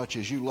God as much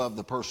as you love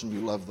the person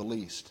you love the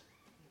least.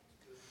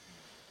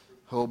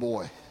 Oh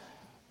boy.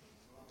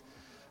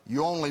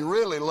 You only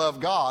really love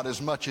God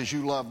as much as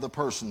you love the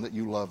person that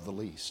you love the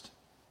least.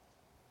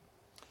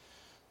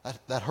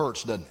 That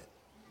hurts, doesn't it?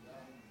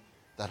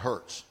 That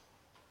hurts.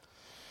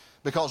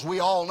 Because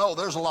we all know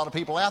there's a lot of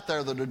people out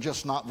there that are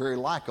just not very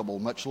likable,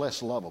 much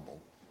less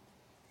lovable.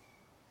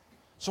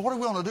 So what are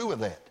we going to do with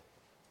that?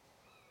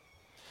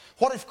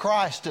 What if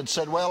Christ had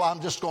said, well,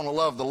 I'm just going to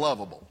love the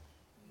lovable?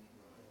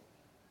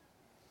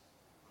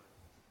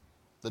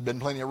 There'd been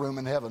plenty of room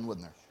in heaven,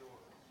 wouldn't there?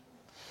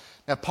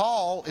 Now,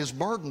 Paul is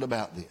burdened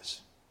about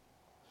this.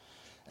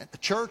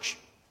 Church,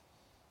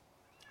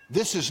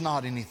 this is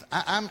not anything.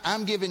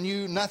 I'm giving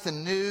you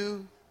nothing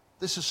new.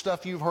 This is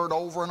stuff you've heard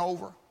over and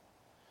over.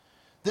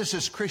 This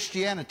is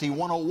Christianity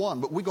 101,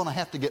 but we're going to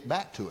have to get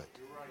back to it.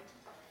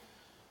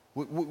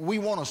 We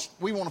want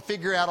to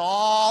figure out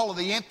all of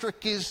the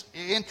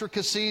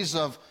intricacies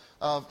of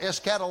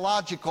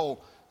eschatological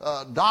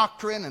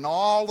doctrine and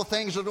all the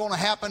things that are going to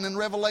happen in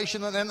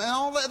Revelation and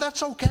all that.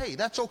 That's okay.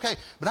 That's okay.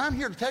 But I'm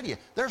here to tell you,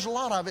 there's a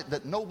lot of it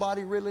that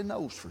nobody really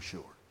knows for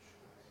sure.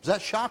 Does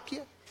that shock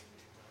you?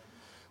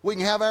 We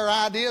can have our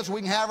ideas,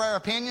 we can have our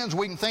opinions,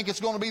 we can think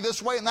it's going to be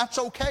this way, and that's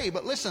okay.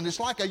 But listen,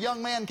 it's like a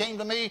young man came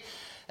to me,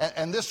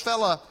 and this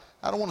fella,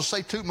 I don't want to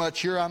say too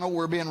much here, I know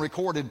we're being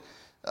recorded,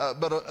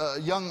 but a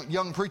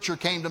young preacher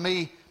came to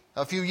me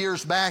a few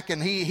years back,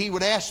 and he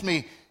would ask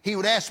me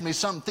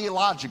some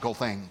theological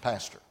thing,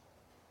 Pastor.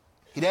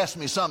 He'd ask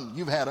me some,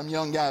 you've had them,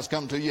 young guys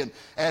come to you and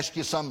ask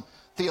you some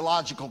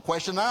theological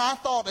question. And I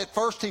thought at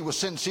first he was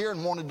sincere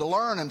and wanted to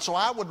learn, and so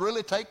I would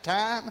really take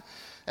time,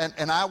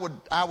 and I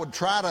would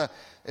try to,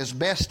 as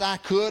best I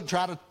could,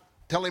 try to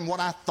tell him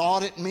what I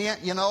thought it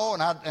meant, you know,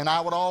 and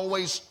I would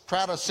always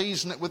try to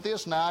season it with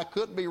this. Now, I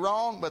could be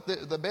wrong, but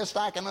the best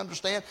I can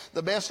understand,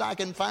 the best I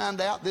can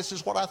find out, this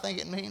is what I think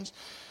it means.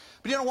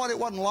 But you know what? It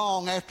wasn't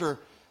long after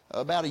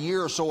about a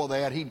year or so of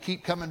that, he'd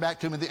keep coming back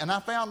to me, and I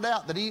found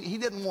out that he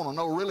didn't want to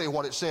know really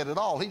what it said at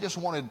all. He just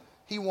wanted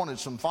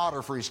some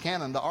fodder for his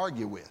cannon to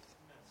argue with.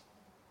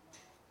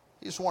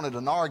 He just wanted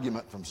an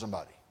argument from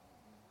somebody.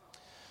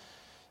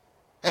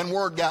 And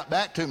word got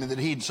back to me that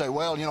he'd say,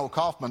 well, you know,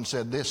 Kaufman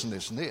said this and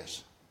this and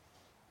this.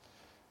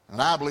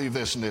 And I believe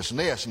this and this and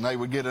this. And they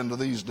would get into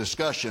these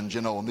discussions,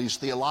 you know, and these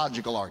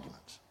theological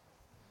arguments.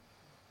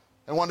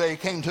 And one day he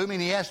came to me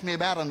and he asked me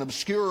about an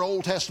obscure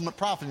Old Testament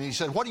prophet. And he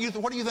said, what do you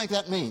think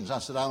that means? I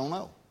said, I don't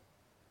know.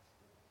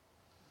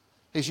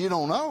 He said, you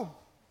don't know?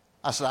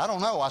 I said, I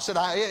don't know. I said,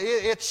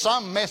 it's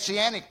some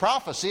messianic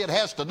prophecy. It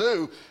has to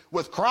do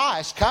with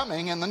Christ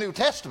coming in the New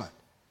Testament.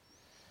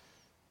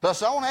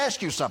 Thus, I want to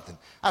ask you something.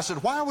 I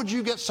said, why would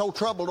you get so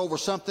troubled over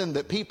something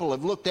that people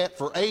have looked at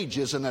for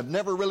ages and have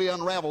never really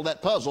unraveled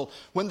that puzzle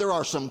when there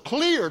are some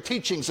clear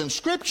teachings in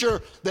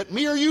Scripture that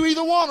me or you,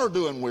 either one, are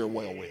doing real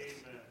well with?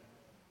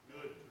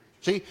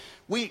 See,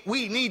 we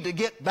need to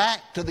get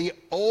back to the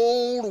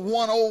old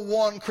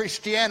 101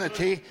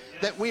 Christianity,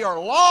 that we are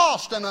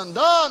lost and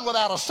undone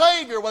without a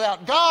Savior,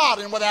 without God,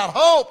 and without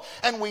hope,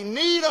 and we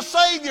need a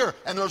Savior,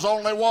 and there's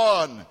only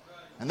one.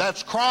 And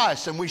that's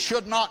Christ, and we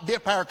should not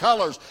dip our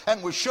colors,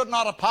 and we should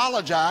not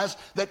apologize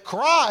that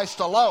Christ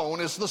alone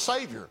is the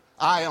Savior.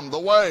 I am the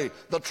way,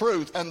 the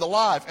truth, and the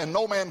life, and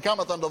no man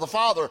cometh unto the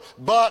Father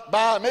but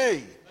by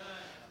me.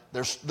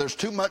 There's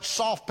too much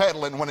soft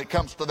pedaling when it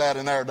comes to that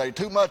in our day,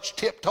 too much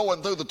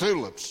tiptoeing through the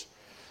tulips.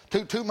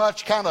 Too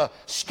much kind of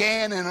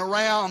scanning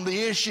around the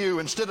issue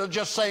instead of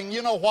just saying,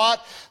 you know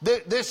what,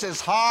 this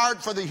is hard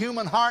for the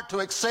human heart to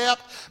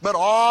accept, but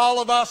all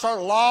of us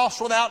are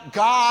lost without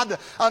God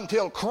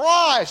until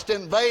Christ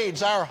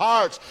invades our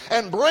hearts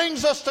and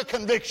brings us to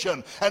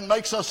conviction and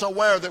makes us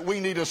aware that we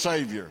need a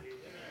Savior.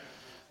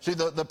 See,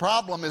 the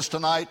problem is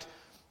tonight,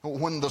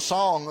 when the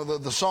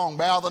song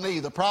Bow the Knee,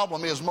 the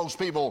problem is most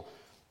people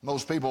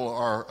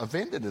are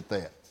offended at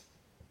that.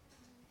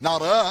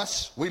 Not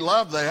us. We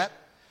love that,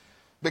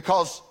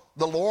 because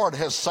the Lord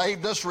has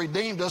saved us,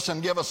 redeemed us,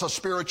 and give us a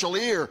spiritual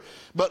ear.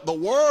 But the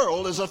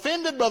world is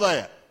offended by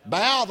that.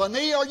 Bow the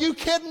knee? Are you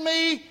kidding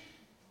me?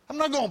 I'm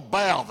not going to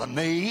bow the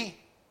knee.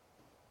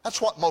 That's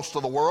what most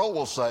of the world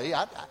will say.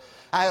 I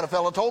had a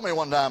fellow told me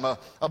one time,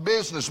 a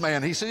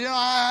businessman, he said, you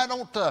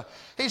know,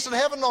 he said,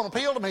 heaven don't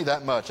appeal to me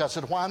that much. I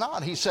said, why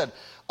not? He said,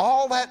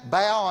 all that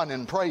bowing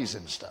and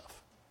praising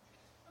stuff.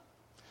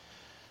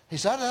 He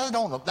said, that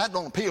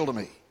don't appeal to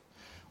me.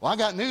 Well, I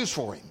got news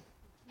for him.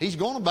 He's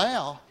going to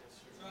bow.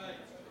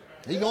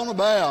 He's going to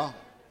bow.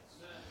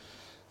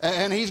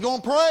 And he's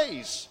going to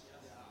praise.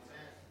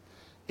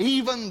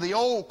 Even the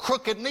old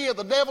crooked knee of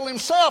the devil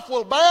himself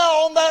will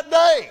bow on that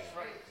day.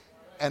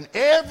 And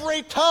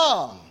every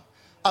tongue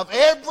of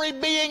every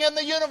being in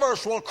the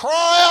universe will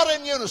cry out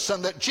in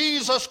unison that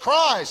Jesus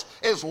Christ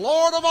is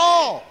Lord of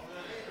all.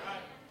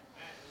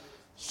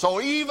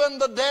 So even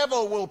the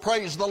devil will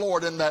praise the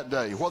Lord in that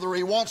day, whether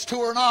he wants to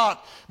or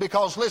not,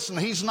 because listen,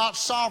 he's not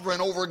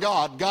sovereign over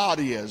God. God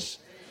is.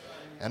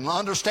 And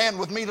understand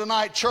with me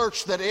tonight,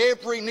 church, that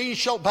every knee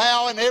shall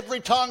bow and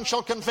every tongue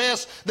shall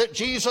confess that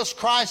Jesus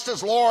Christ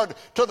is Lord,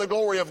 to the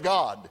glory of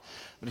God.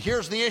 But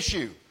here's the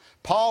issue.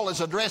 Paul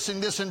is addressing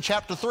this in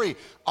chapter 3.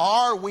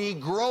 Are we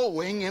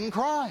growing in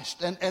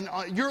Christ? And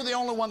you're the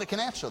only one that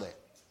can answer that.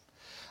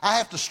 I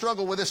have to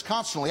struggle with this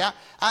constantly.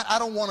 I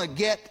don't want to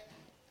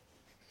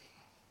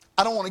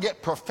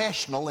get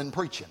professional in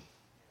preaching.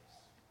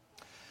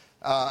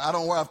 I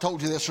don't know where I've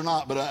told you this or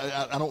not, but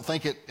I don't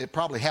think it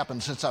probably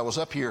happened since I was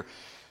up here.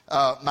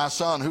 My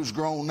son, who's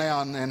grown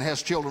now and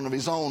has children of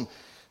his own,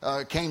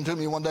 came to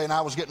me one day, and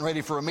I was getting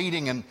ready for a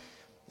meeting, and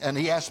And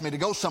he asked me to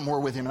go somewhere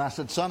with him. And I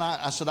said, son,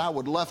 I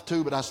would love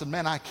to, but I said,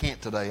 man, I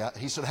can't today.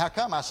 He said, how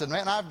come? I said,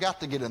 man, I've got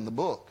to get in the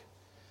book.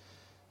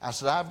 I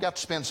said, I've got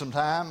to spend some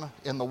time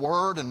in the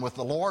Word and with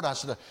the Lord. I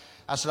said,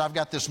 I've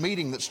got this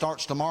meeting that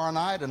starts tomorrow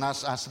night. And I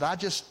said,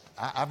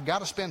 I've got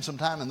to spend some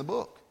time in the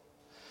book.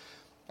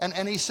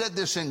 And he said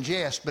this in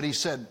jest, but he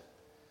said,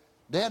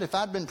 Dad, if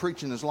I'd been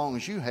preaching as long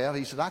as you have,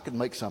 he said, I could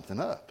make something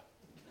up.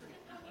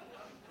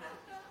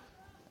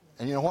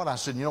 And you know what? I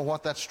said, you know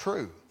what? That's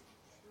true.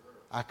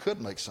 I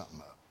could make something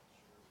up.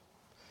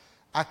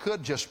 I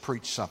could just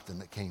preach something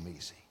that came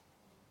easy.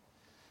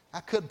 I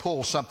could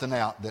pull something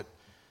out that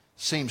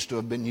seems to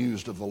have been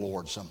used of the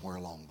Lord somewhere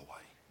along the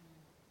way.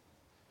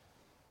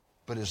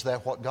 But is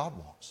that what God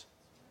wants?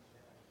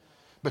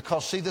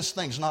 Because, see, this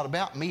thing's not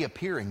about me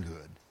appearing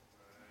good.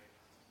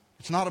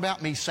 It's not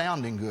about me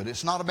sounding good.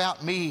 It's not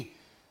about me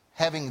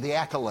having the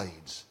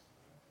accolades.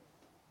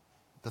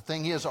 The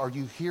thing is, are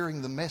you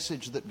hearing the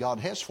message that God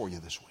has for you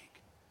this week?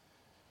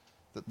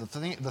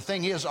 The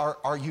thing is,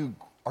 are you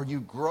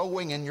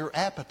growing in your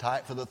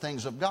appetite for the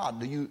things of God?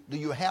 Do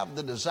you have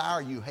the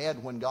desire you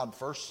had when God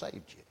first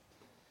saved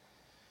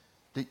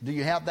you? Do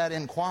you have that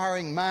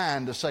inquiring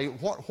mind to say,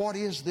 what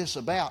is this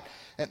about?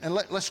 And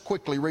let's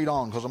quickly read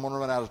on, because I'm going to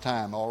run out of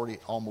time. I already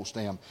almost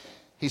am.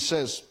 He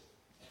says,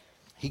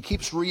 he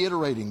keeps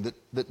reiterating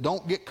that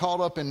don't get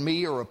caught up in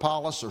me or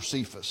Apollos or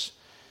Cephas.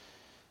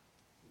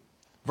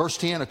 Verse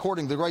 10,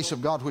 according to the grace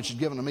of God which is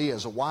given to me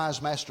as a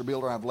wise master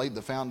builder, I've laid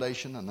the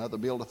foundation, another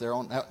buildeth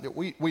thereon. Now,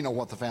 we know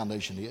what the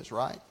foundation is,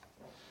 right?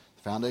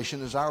 The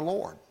foundation is our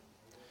Lord.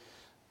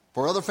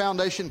 For other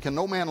foundation can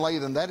no man lay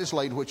than that is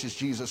laid, which is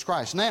Jesus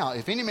Christ. Now,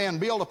 if any man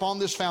build upon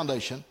this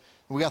foundation,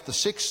 we got the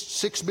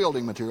six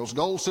building materials: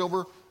 gold,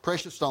 silver,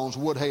 precious stones,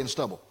 wood, hay, and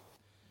stubble.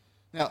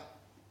 Now,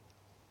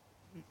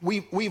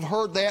 we've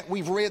heard that,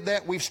 we've read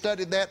that, we've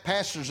studied that,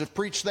 pastors have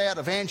preached that,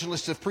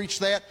 evangelists have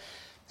preached that,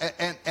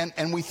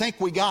 and we think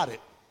we got it.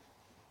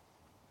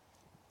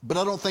 But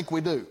I don't think we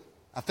do.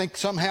 I think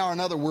somehow or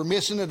another we're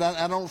missing it.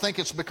 I don't think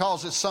it's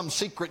because it's some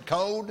secret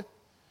code.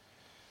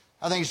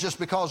 I think it's just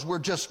because we're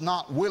just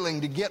not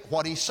willing to get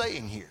what he's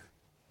saying here.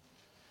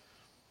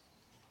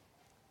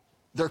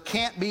 There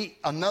can't be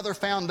another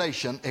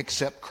foundation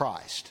except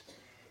Christ.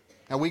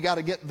 Now, we got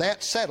to get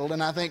that settled,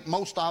 and I think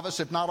most of us,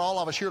 if not all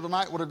of us here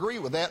tonight, would agree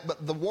with that,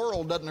 but the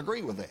world doesn't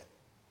agree with that.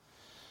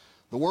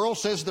 The world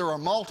says there are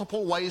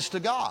multiple ways to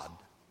God.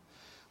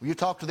 When you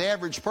talk to the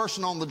average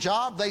person on the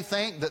job, they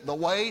think that the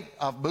way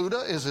of Buddha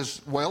is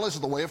as well as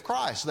the way of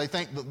Christ. They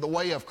think that the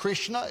way of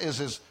Krishna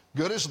is as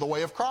good as the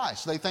way of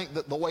Christ. They think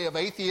that the way of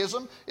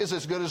atheism is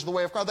as good as the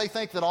way of Christ. They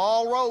think that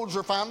all roads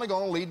are finally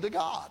going to lead to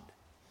God.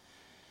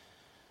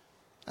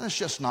 And it's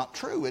just not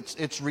true.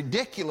 It's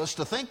ridiculous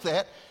to think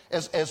that,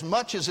 as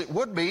much as it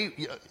would be.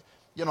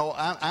 You know,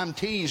 I'm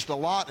teased a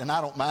lot, and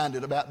I don't mind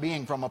it, about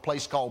being from a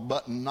place called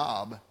Button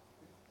Knob.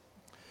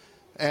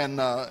 And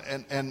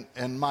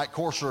Mike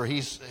Corser,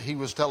 he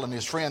was telling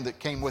his friend that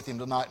came with him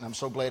tonight, and I'm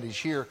so glad he's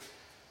here,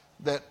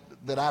 that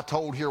I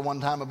told here one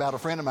time about a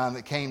friend of mine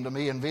that came to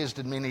me and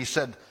visited me, and he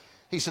said,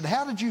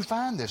 how did you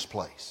find this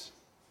place?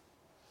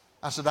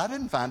 I said, I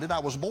didn't find it. I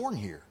was born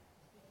here.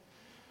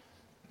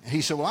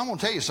 He said, well, I'm going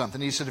to tell you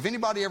something. He said, if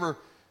anybody ever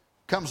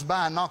comes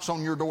by and knocks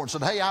on your door and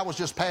said, hey, I was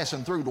just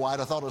passing through, Dwight,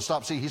 I thought I'd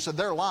stop see. He said,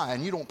 they're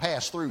lying. You don't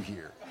pass through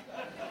here.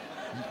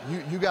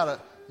 You got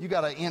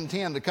to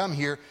intend to come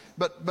here.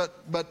 But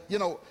you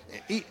know,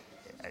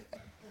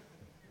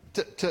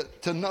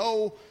 to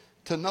know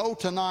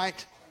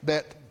tonight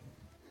that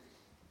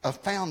a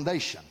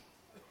foundation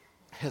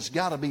has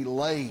got to be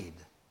laid.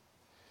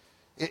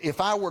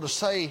 If I were to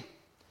say,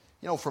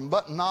 you know, from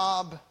Button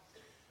Knob,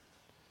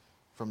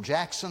 from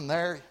Jackson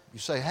there, you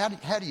say, how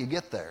do you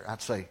get there?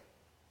 I'd say,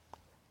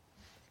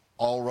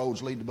 all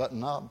roads lead to Button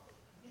Knob.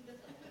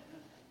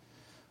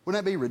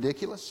 Wouldn't that be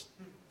ridiculous?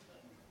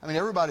 I mean,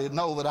 everybody would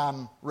know that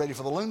I'm ready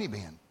for the loony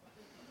bin.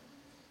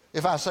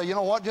 If I say, you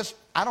know what, just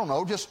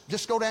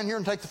go down here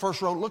and take the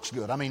first road, it looks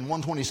good. I mean,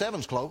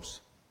 127's close.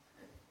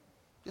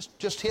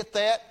 Just hit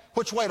that.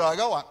 Which way do I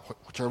go?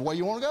 Whichever way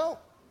you want to go.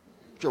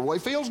 Whichever way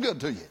feels good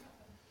to you.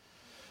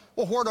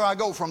 Well, where do I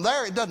go from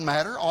there? It doesn't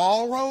matter.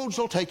 All roads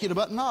will take you to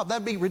Button Knob.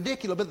 That'd be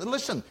ridiculous. But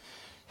listen,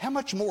 how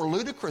much more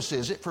ludicrous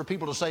is it for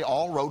people to say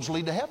all roads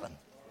lead to heaven?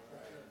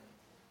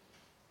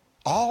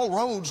 All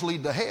roads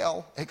lead to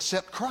hell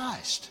except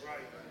Christ.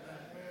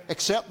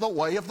 Except the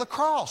way of the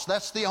cross.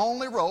 That's the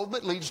only road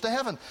that leads to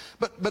heaven.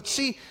 But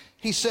see,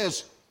 he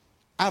says,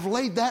 I've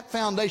laid that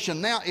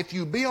foundation. Now, if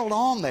you build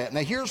on that,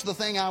 now here's the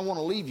thing I want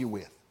to leave you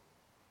with.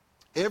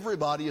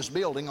 Everybody is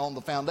building on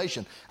the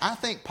foundation. I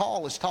think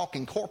Paul is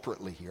talking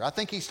corporately here. I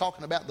think he's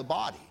talking about the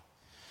body.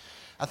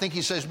 I think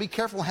he says, be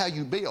careful how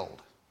you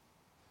build.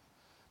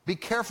 Be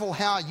careful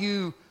how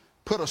you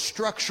put a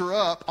structure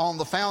up on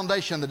the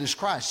foundation that is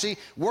Christ. See,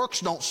 works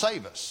don't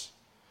save us,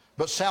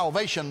 but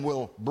salvation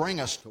will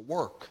bring us to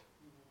work.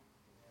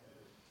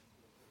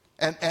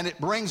 And it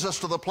brings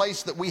us to the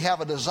place that we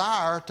have a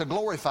desire to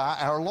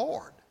glorify our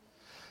Lord.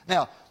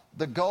 Now,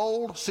 the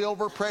gold,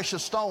 silver,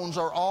 precious stones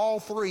are all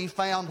three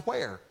found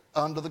where?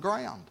 Under the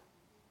ground.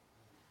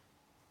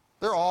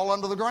 They're all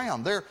under the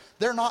ground.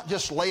 They're not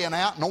just laying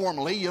out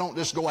normally. You don't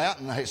just go out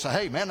and say,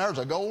 hey, man, there's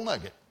a gold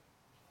nugget.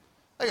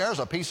 Hey, there's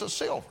a piece of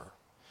silver.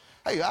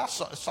 Hey, I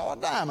saw a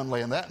diamond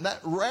laying there. And that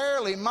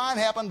rarely might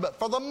happen, but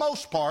for the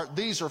most part,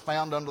 these are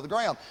found under the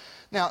ground.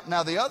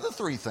 Now the other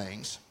three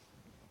things,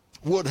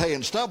 wood, hay,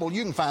 and stubble,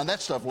 you can find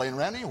that stuff laying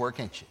around anywhere,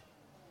 can't you?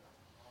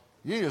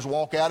 You just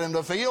walk out into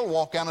the field,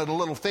 walk out into a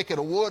little thicket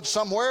of wood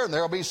somewhere, and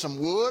there'll be some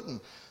wood, and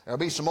there'll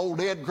be some old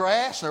dead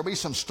grass, and there'll be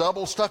some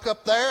stubble stuck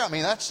up there. I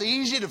mean, that's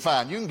easy to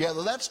find. You can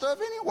gather that stuff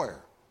anywhere.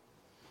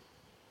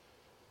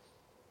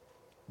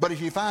 But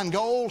if you find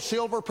gold,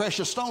 silver,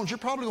 precious stones, you're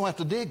probably going to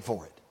have to dig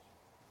for it.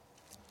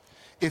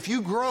 If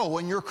you grow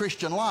in your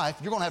Christian life,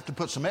 you're going to have to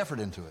put some effort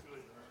into it.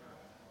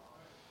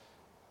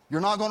 You're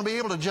not going to be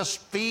able to just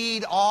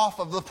feed off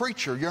of the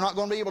preacher. You're not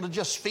going to be able to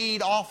just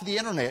feed off the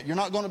internet. You're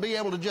not going to be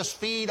able to just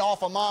feed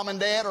off of mom and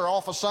dad or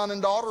off a son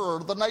and daughter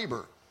or the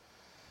neighbor.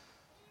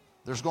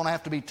 There's going to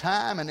have to be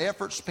time and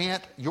effort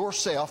spent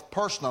yourself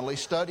personally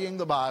studying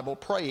the Bible,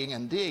 praying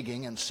and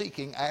digging and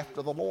seeking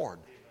after the Lord.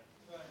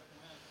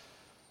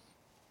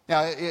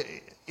 Now,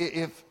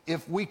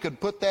 if we could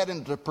put that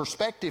into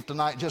perspective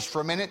tonight just for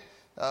a minute,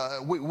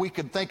 we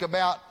could think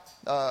about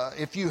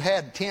if you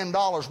had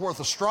 $10 worth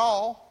of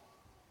straw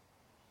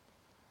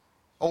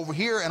over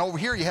here, and over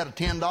here you had a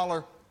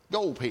 $10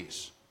 gold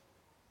piece.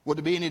 Would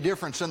there be any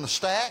difference in the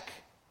stack?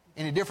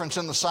 Any difference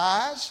in the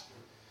size?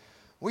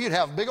 Well, you'd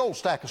have a big old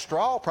stack of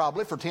straw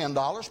probably for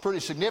 $10. Pretty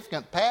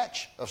significant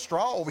patch of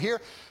straw over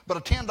here. But a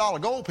 $10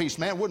 gold piece,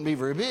 man, wouldn't be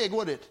very big,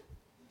 would it?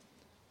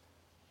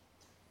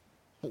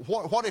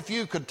 What if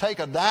you could take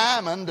a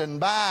diamond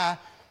and buy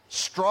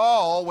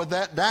straw with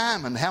that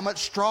diamond? How much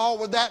straw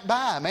would that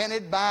buy? Man,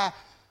 it'd buy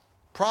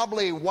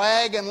probably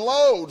wagon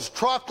loads,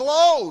 truck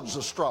loads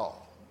of straw.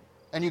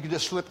 And you could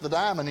just slip the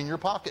diamond in your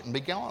pocket and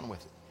be gone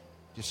with it.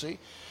 You see?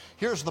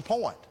 Here's the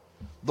point.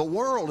 The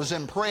world is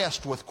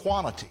impressed with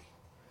quantity,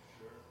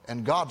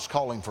 and God's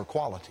calling for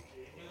quality.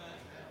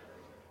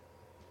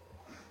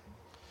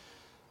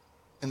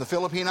 In the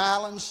Philippine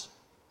Islands,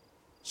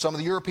 some of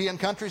the European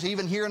countries,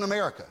 even here in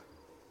America,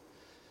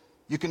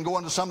 you can go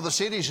into some of the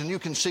cities and you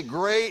can see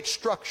great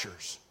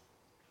structures.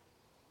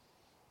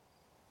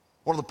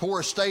 One of the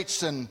poorest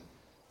states in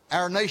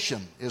our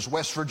nation is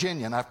West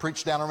Virginia, and I've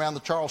preached down around the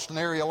Charleston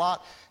area a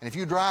lot. And if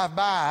you drive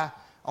by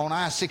on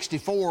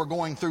I-64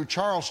 going through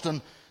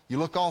Charleston, you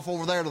look off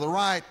over there to the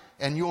right,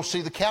 and you'll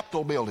see the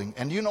Capitol building.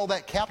 And you know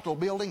that Capitol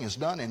building is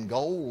done in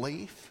gold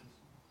leaf?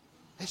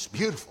 It's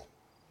beautiful.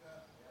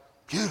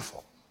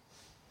 Beautiful.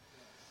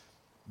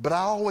 But I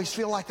always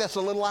feel like that's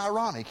a little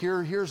ironic.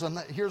 Here's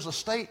a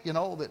state, you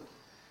know, that,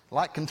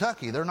 like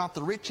Kentucky, they're not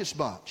the richest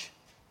bunch.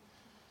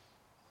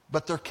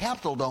 But their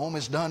Capitol dome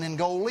is done in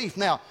gold leaf.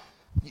 Now,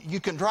 you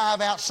can drive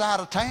outside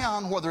of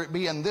town, whether it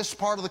be in this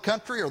part of the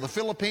country or the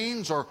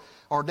Philippines or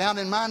down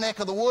in my neck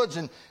of the woods,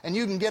 and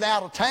you can get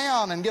out of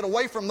town and get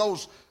away from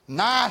those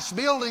nice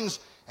buildings,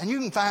 and you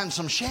can find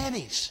some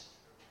shanties.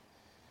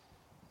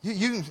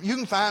 You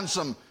can find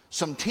some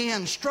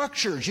tin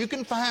structures. You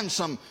can find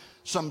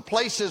some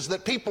places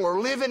that people are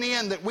living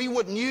in that we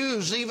wouldn't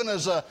use even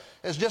as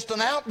just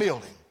an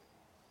outbuilding.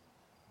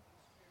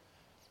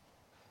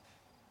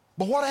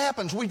 But what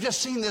happens? We've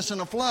just seen this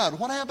in a flood.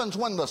 What happens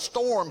when the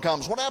storm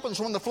comes? What happens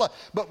when the flood?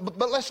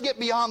 But let's get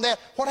beyond that.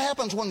 What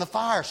happens when the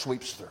fire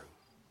sweeps through?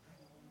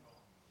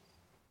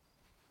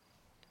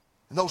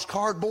 And those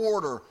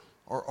cardboard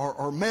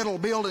or metal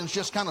buildings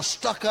just kind of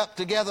stuck up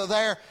together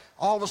there.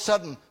 All of a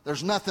sudden,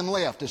 there's nothing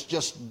left. It's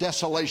just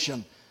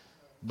desolation.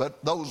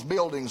 But those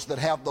buildings that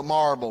have the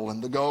marble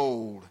and the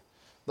gold,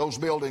 those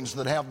buildings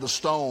that have the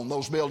stone,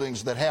 those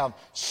buildings that have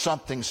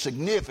something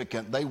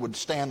significant, they would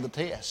stand the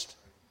test.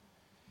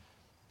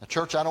 Now,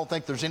 church, I don't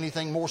think there's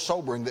anything more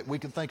sobering that we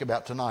can think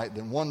about tonight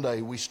than one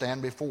day we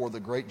stand before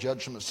the great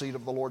judgment seat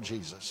of the Lord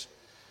Jesus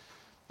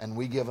and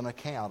we give an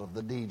account of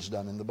the deeds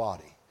done in the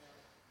body.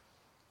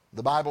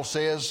 The Bible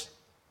says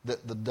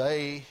that the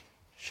day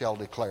shall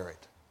declare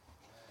it.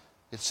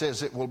 It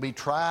says it will be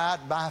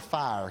tried by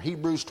fire.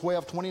 Hebrews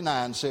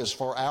 12:29 says,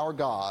 for our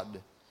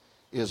God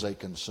is a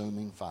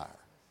consuming fire.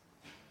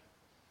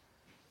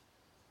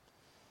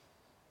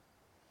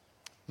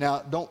 Now,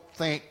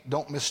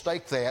 don't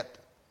mistake that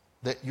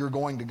you're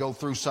going to go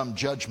through some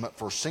judgment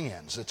for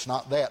sins. It's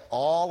not that.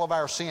 All of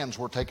our sins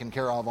were taken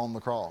care of on the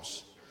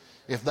cross.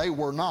 If they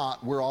were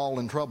not, we're all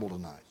in trouble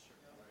tonight.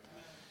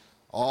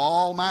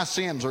 All my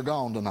sins are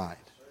gone tonight.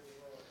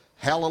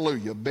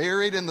 Hallelujah.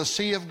 Buried in the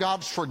sea of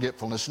God's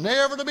forgetfulness,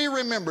 never to be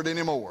remembered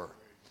anymore.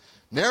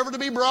 Never to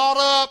be brought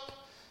up,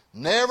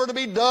 never to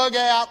be dug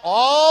out.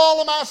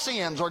 All of my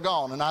sins are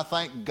gone, and I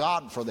thank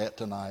God for that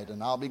tonight.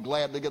 And I'll be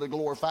glad to get a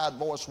glorified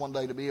voice one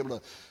day to be able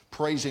to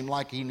praise Him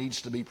like He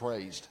needs to be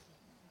praised.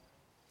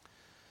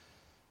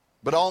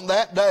 But on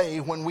that day,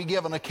 when we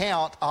give an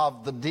account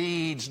of the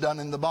deeds done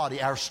in the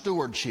body, our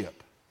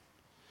stewardship,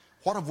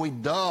 what have we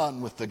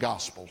done with the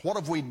gospel? What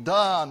have we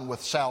done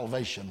with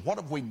salvation? What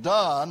have we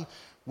done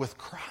with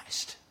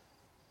Christ?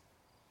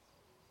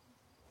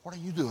 What are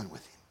you doing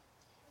with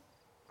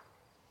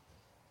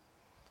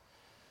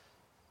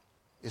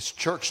Him? Is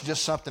church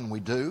just something we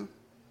do?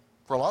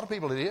 For a lot of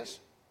people it is.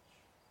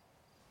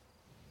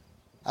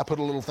 I put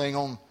a little thing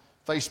on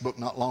Facebook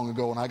not long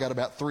ago and I got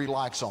about 3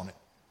 likes on it.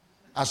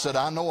 I said,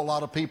 I know a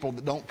lot of people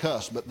that don't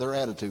cuss, but their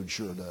attitude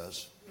sure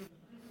does.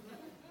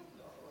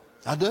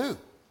 I do.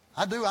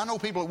 I know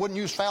people that wouldn't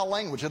use foul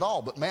language at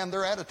all, but man,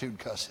 their attitude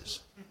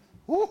cusses.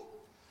 Woo.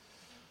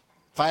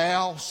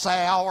 Foul,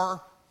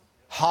 sour,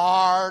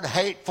 hard,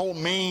 hateful,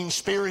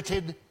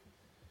 mean-spirited.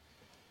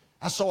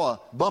 I saw a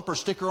bumper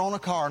sticker on a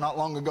car not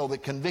long ago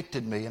that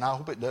convicted me, and I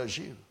hope it does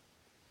you.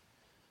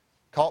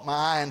 Caught my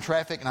eye in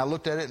traffic, and I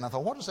looked at it, and I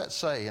thought, what does that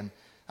say? And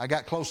I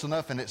got close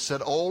enough, and it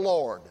said, "Oh,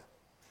 Lord,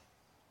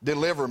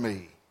 deliver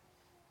me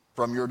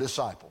from your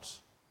disciples."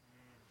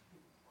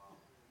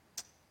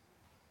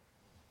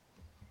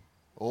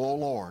 "Oh,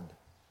 Lord,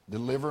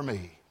 deliver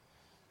me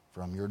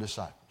from your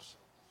disciples."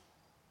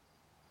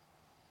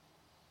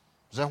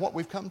 Is that what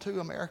we've come to,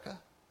 America?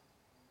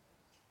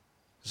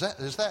 Is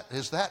that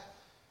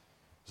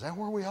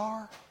where we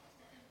are?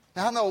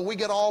 Now, I know we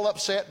get all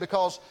upset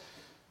because,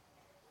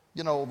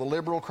 you know, the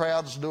liberal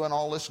crowd's doing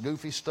all this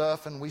goofy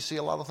stuff and we see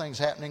a lot of things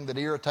happening that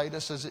irritate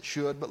us, as it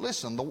should. But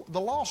listen,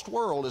 the lost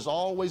world is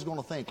always going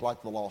to think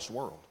like the lost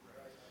world.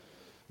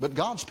 But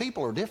God's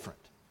people are different.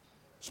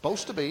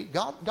 Supposed to be.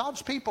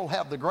 God's people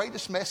have the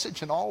greatest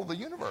message in all of the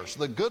universe,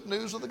 the good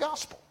news of the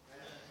gospel.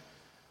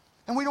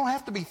 And we don't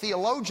have to be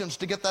theologians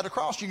to get that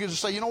across. You can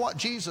just say, you know what?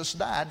 Jesus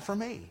died for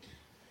me.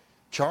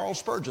 Charles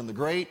Spurgeon, the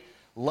great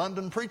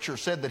London preacher,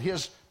 said that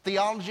his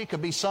theology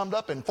could be summed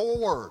up in 4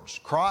 words.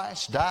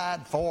 Christ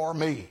died for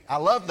me. I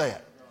love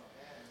that.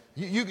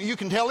 You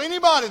can tell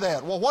anybody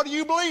that. Well, what do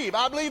you believe?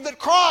 I believe that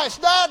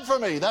Christ died for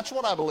me. That's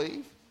what I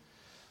believe.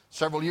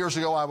 Several years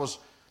ago, I was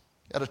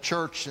at a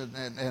church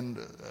and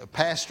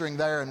pastoring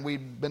there, and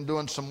we'd been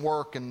doing some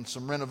work and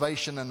some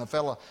renovation, and a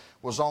fella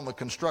was on the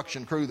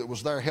construction crew that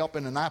was there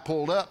helping, and I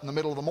pulled up in the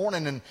middle of the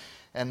morning,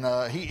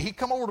 and he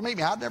come over to meet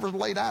me. I'd never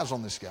laid eyes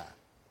on this guy.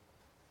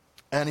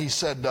 And he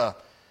said,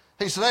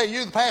 "Hey,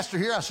 you the pastor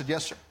here?" I said,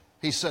 "Yes, sir."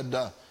 He said,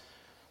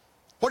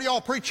 "What do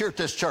y'all preach here at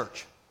this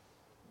church?"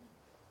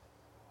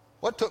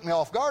 What took me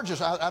off guard,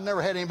 I've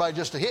never had anybody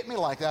just to hit me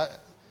like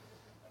that.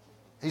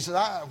 He said,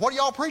 "What do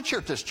y'all preach here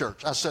at this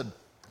church?" I said,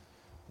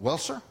 "Well,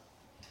 sir,"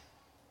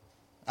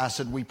 I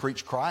said, "we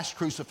preach Christ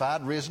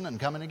crucified, risen, and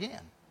coming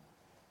again."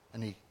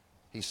 And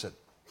he said,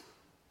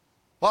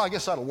 "Well, I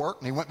guess that'll work."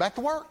 And he went back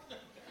to work.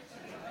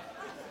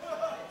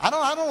 I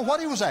don't know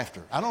what he was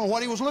after. I don't know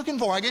what he was looking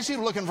for. I guess he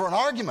was looking for an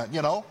argument,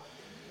 you know.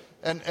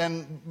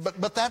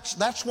 But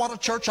that's what a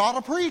church ought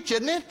to preach,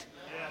 isn't it?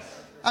 Yes.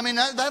 I mean,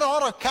 that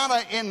ought to kind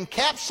of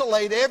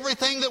encapsulate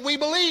everything that we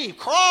believe.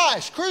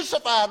 Christ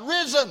crucified,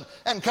 risen,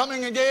 and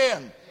coming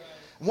again.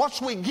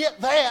 Once we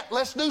get that,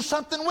 let's do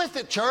something with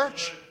it,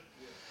 church.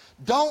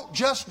 Don't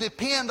just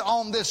depend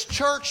on this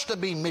church to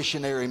be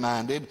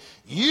missionary-minded.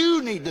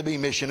 You need to be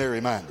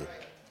missionary-minded.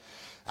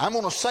 I'm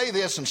going to say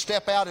this and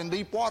step out in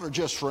deep water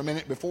just for a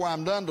minute before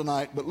I'm done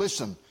tonight. But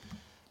listen,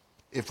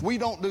 if we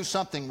don't do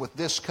something with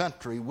this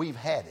country, we've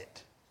had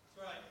it.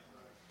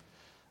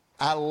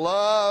 I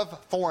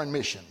love foreign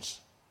missions.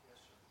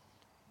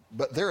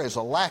 But there is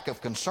a lack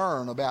of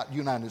concern about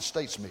United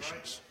States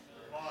missions.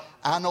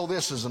 I know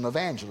this as an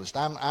evangelist.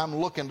 I'm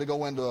looking to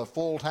go into a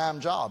full-time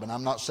job, and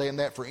I'm not saying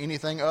that for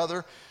anything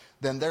other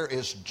than there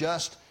is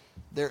just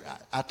there.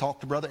 I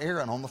talked to Brother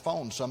Aaron on the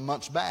phone some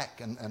months back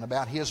and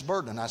about his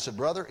burden. I said,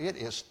 "Brother, it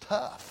is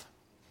tough."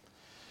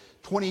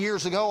 20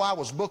 years ago, I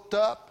was booked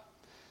up.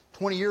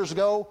 20 years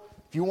ago,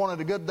 if you wanted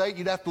a good date,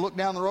 you'd have to look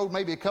down the road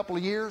maybe a couple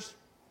of years.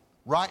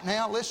 Right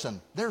now,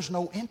 listen, there's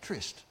no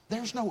interest.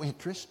 There's no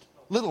interest.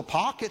 Little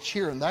pockets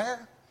here and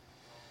there.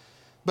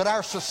 But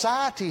our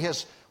society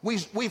has...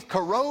 We've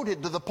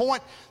corroded to the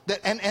point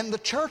that, and the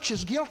church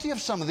is guilty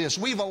of some of this.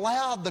 We've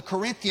allowed the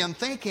Corinthian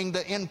thinking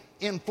to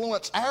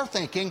influence our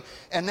thinking,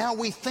 and now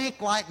we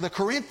think like the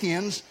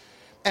Corinthians,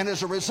 and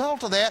as a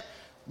result of that,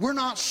 we're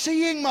not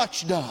seeing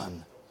much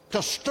done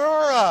to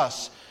stir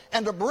us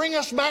and to bring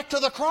us back to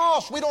the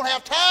cross. We don't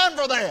have time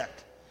for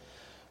that.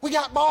 We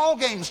got ball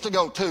games to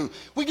go to.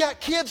 We got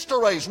kids to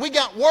raise. We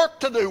got work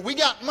to do. We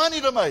got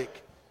money to make.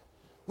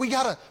 We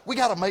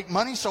gotta make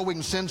money so we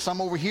can send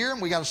some over here,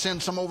 and we gotta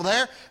send some over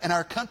there, and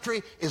our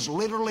country is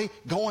literally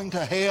going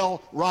to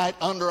hell right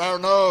under our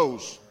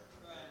nose.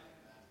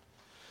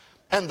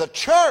 And the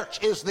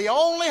church is the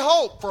only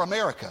hope for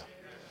America.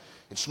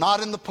 It's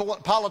not in the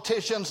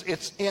politicians,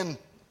 it's in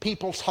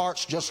people's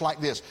hearts just like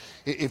this.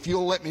 If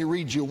you'll let me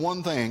read you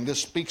one thing, this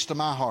speaks to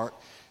my heart,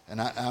 and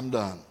I'm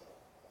done.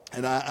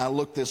 And I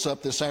looked this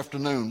up this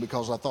afternoon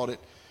because I thought it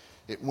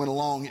went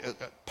along.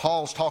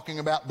 Paul's talking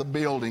about the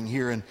building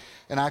here, and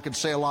I could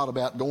say a lot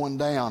about going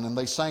down, and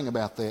they sang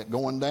about that,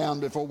 going down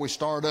before we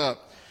start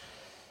up.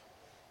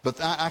 But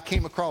I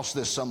came across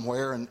this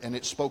somewhere, and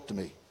it spoke to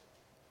me.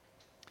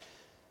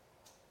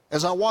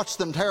 As I watched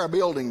them tear a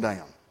building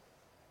down,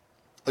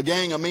 a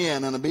gang of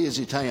men in a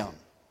busy town,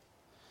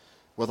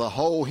 with a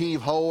ho,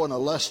 heave, ho, and a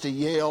lusty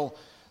yell,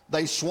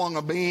 they swung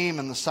a beam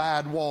and the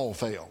side wall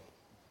fell.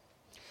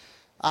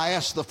 I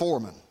asked the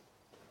foreman,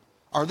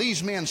 Are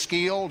these men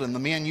skilled and the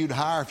men you'd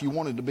hire if you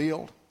wanted to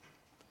build?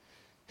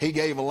 He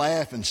gave a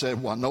laugh and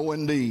said, well, no,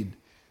 indeed.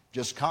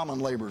 Just common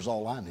labor is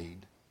all I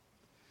need.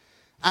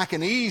 I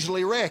can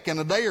easily wreck in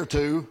a day or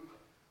two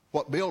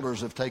what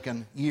builders have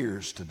taken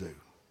years to do.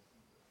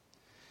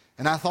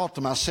 And I thought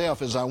to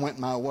myself as I went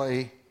my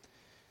way,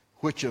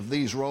 which of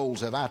these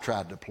roles have I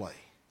tried to play?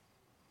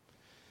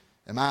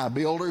 Am I a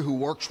builder who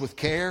works with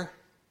care,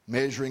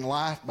 measuring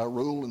life by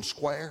rule and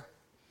square?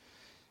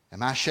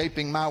 Am I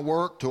shaping my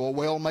work to a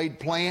well-made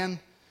plan,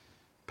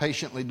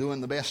 patiently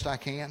doing the best I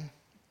can?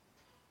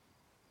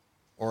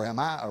 Or am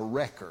I a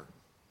wrecker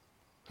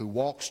who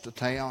walks to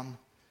town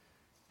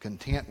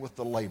content with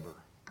the labor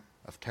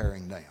of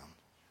tearing down?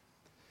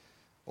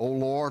 O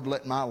Lord,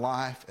 let my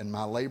life and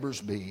my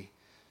labors be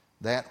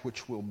that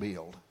which will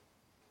build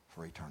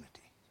for eternity.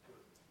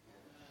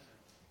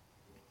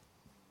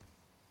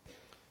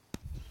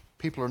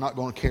 People are not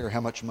going to care how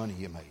much money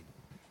you made.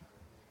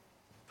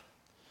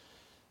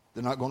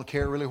 They're not going to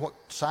care really what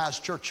size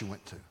church you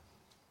went to.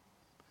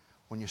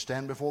 When you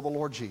stand before the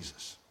Lord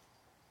Jesus,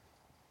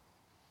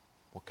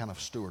 what kind of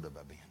steward have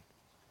I been?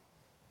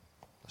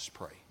 Let's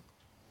pray.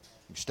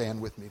 You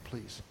stand with me,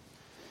 please.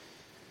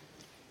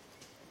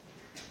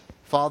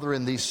 Father,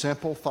 in these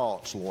simple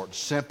thoughts, Lord,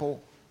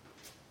 simple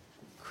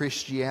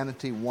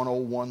Christianity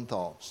 101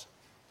 thoughts,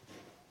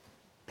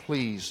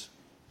 please,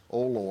 O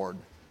Lord,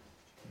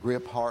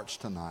 grip hearts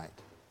tonight.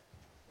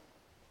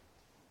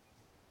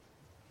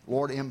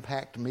 Lord,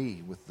 impact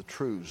me with the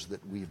truths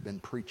that we've been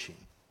preaching.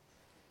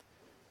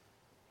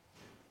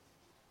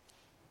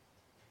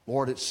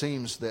 Lord, it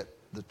seems that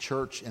the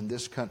church in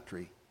this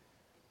country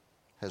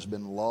has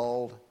been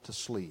lulled to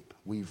sleep.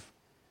 We've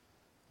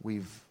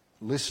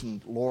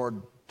listened,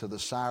 Lord, to the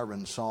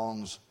siren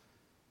songs,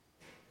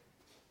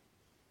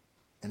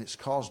 and it's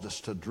caused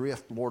us to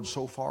drift, Lord,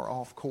 so far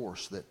off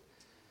course that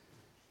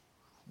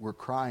we're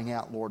crying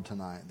out, Lord,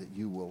 tonight that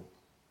you will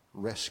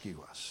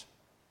rescue us.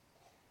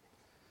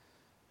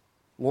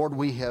 Lord,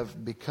 we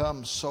have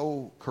become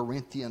so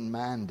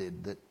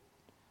Corinthian-minded that it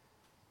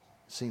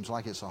seems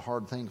like it's a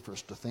hard thing for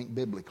us to think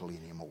biblically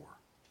anymore.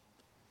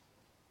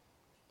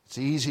 It's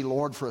easy,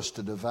 Lord, for us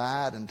to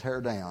divide and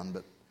tear down,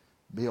 but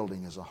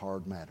building is a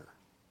hard matter.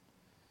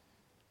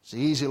 It's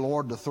easy,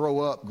 Lord, to throw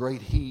up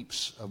great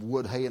heaps of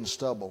wood, hay, and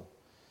stubble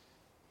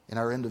in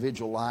our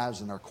individual lives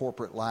and our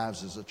corporate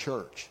lives as a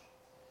church.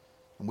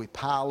 And we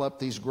pile up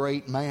these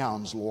great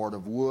mounds, Lord,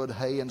 of wood,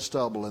 hay, and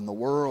stubble, and the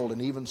world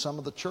and even some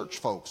of the church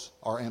folks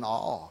are in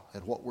awe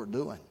at what we're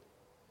doing.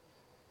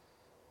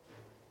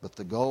 But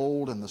the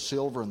gold and the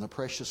silver and the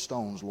precious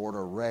stones, Lord,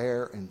 are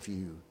rare and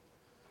few.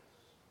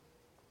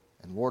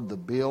 And Lord, the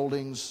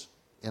buildings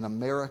in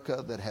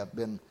America that have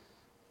been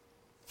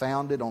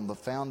founded on the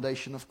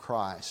foundation of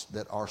Christ,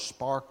 that are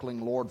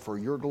sparkling, Lord, for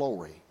your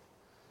glory,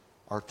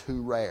 are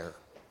too rare.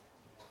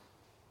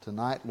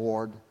 Tonight,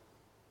 Lord,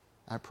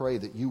 I pray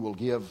that you will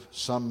give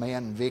some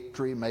man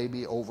victory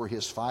maybe over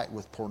his fight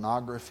with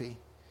pornography.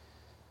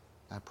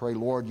 I pray,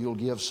 Lord, you'll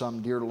give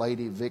some dear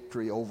lady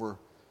victory over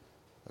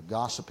a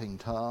gossiping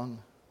tongue.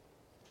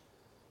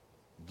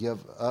 Give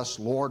us,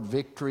 Lord,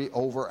 victory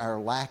over our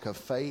lack of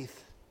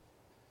faith.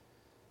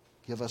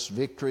 Give us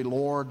victory,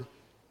 Lord,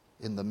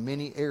 in the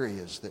many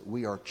areas that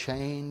we are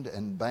chained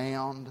and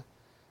bound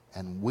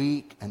and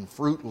weak and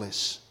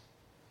fruitless.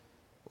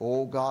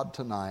 Oh God,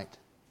 tonight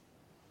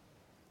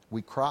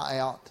we cry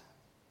out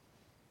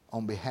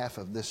on behalf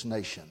of this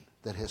nation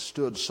that has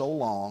stood so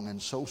long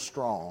and so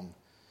strong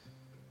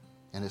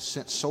and has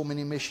sent so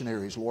many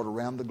missionaries, Lord,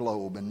 around the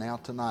globe. And now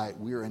tonight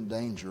we are in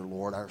danger,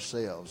 Lord,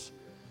 ourselves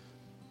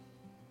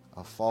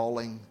of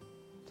falling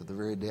to the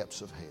very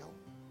depths of hell.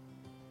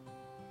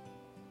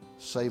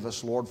 Save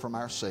us, Lord, from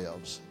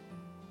ourselves.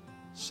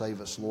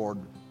 Save us, Lord,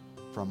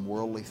 from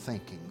worldly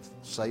thinking.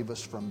 Save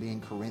us from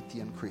being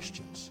Corinthian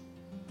Christians.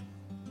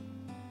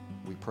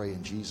 We pray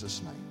in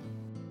Jesus' name.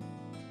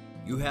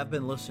 You have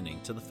been listening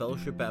to the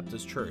Fellowship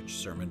Baptist Church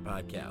Sermon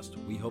Podcast.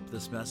 We hope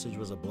this message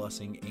was a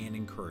blessing and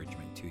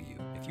encouragement to you.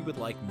 If you would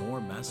like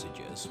more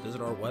messages, visit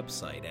our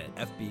website at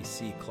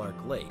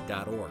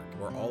fbcclarklake.org,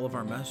 where all of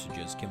our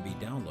messages can be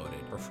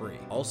downloaded for free.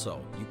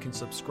 Also, you can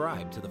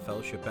subscribe to the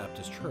Fellowship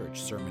Baptist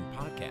Church Sermon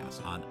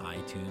Podcast on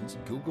iTunes,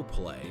 Google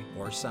Play,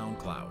 or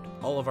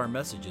SoundCloud. All of our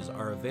messages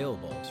are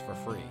available for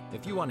free.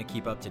 If you want to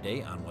keep up to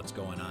date on what's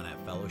going on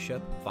at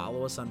Fellowship,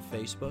 follow us on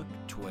Facebook,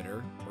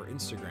 Twitter, or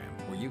Instagram,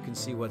 where you can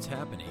see what's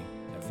happening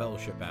at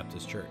Fellowship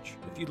Baptist Church.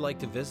 If you'd like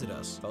to visit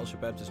us,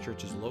 Fellowship Baptist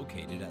Church is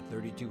located at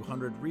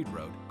 3200 Reed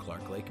Road,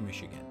 Clark Lake,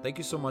 Michigan. Thank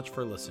you so much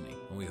for listening,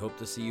 and we hope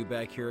to see you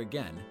back here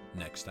again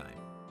next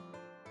time.